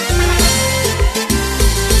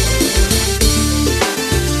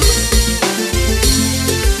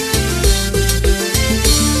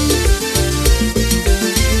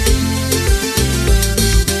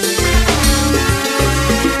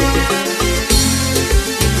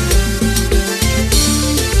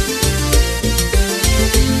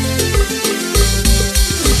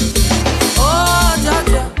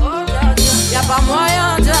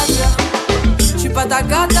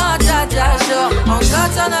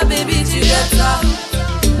 katana, baby, tu gâtes ça.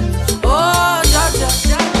 Oh, dja dja,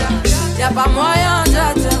 y'a pas moyen,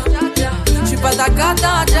 dja dja. J'suis pas ta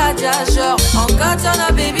cata, dja dja. Genre, en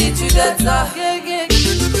katana, baby, tu gâtes ça.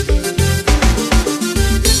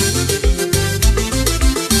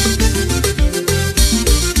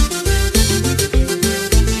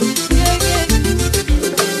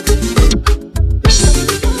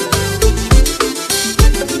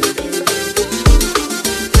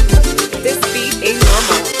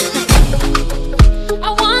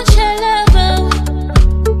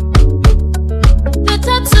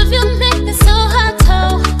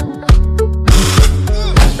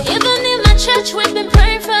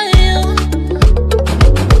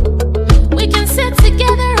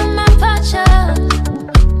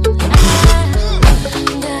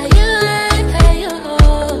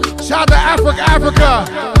 Africa!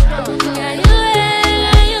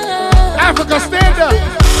 Africa, stand up!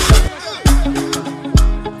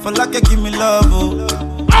 For like you give me love, oh.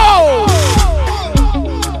 Oh!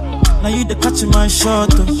 Now you the catch my shot,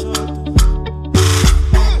 oh.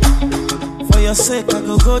 For your sake, I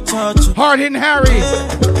go church. Oh. Hard hitting Harry.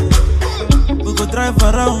 Yeah. We go drive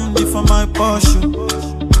around it for my Porsche.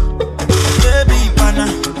 Baby, pana.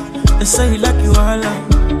 They say you like you all.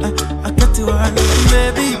 I get you all.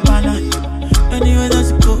 Baby, pana. Anyway,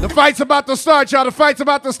 let's go. The fight's about to start, y'all. The fight's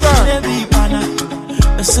about to start. Baby, pana.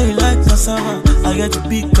 They say you like cassava. I get to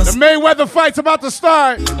be cassava. The Mayweather fight's about to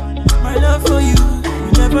start. My love for you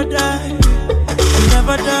will never die. Will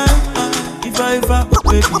never die. If I ever,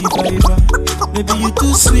 baby, you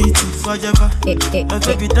too sweet. Forever.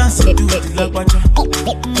 Baby, dancing to it like water.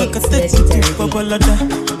 Make a take you to Babalada.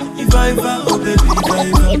 If I ever, oh baby, if I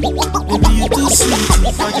ever, baby, you too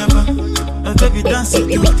sweet. Forever. Baby, dancing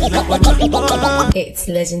to it like water. It's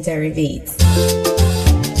Legendary Beats.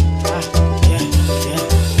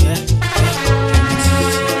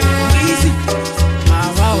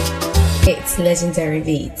 It's Legendary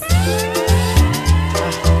Beats.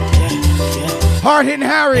 Hard hitting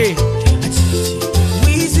Harry.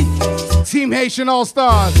 Team Haitian All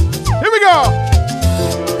Stars. Here we go.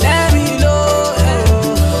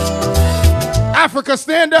 Africa,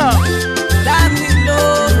 stand up.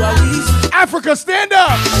 Africa, stand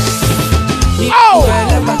up. Oh!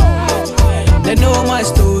 They know my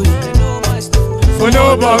story. For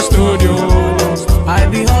no box studio. I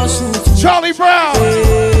be hustling. Charlie Brown.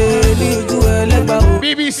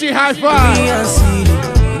 BBC High Five.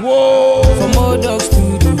 Whoa. From old dogs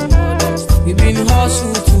studio. We been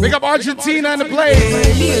hustling. Big up Argentina and the Blaze.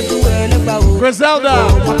 Griselda.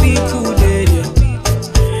 My people dead.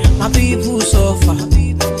 My people suffer.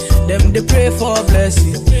 Them they pray for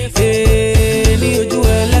blessing.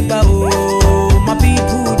 My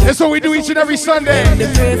people. That's what we do each and every Sunday. Them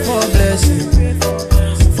they pray for blessing.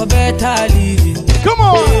 For better living. Come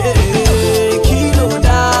on. Kilo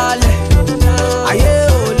dale. Aye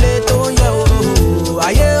ole tonya o.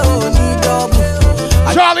 Aye oni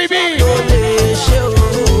double. Charlie B.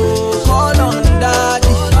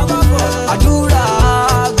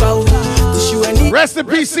 Rest in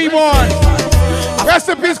peace, Seymour. Rest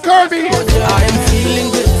in peace, Kirby. I am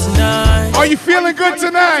feeling good tonight. Are you feeling good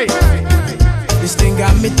tonight? This thing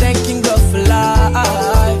got me thanking God for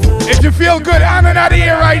life. If you feel good, I'm out of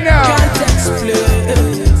here right now. Can't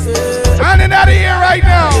explain.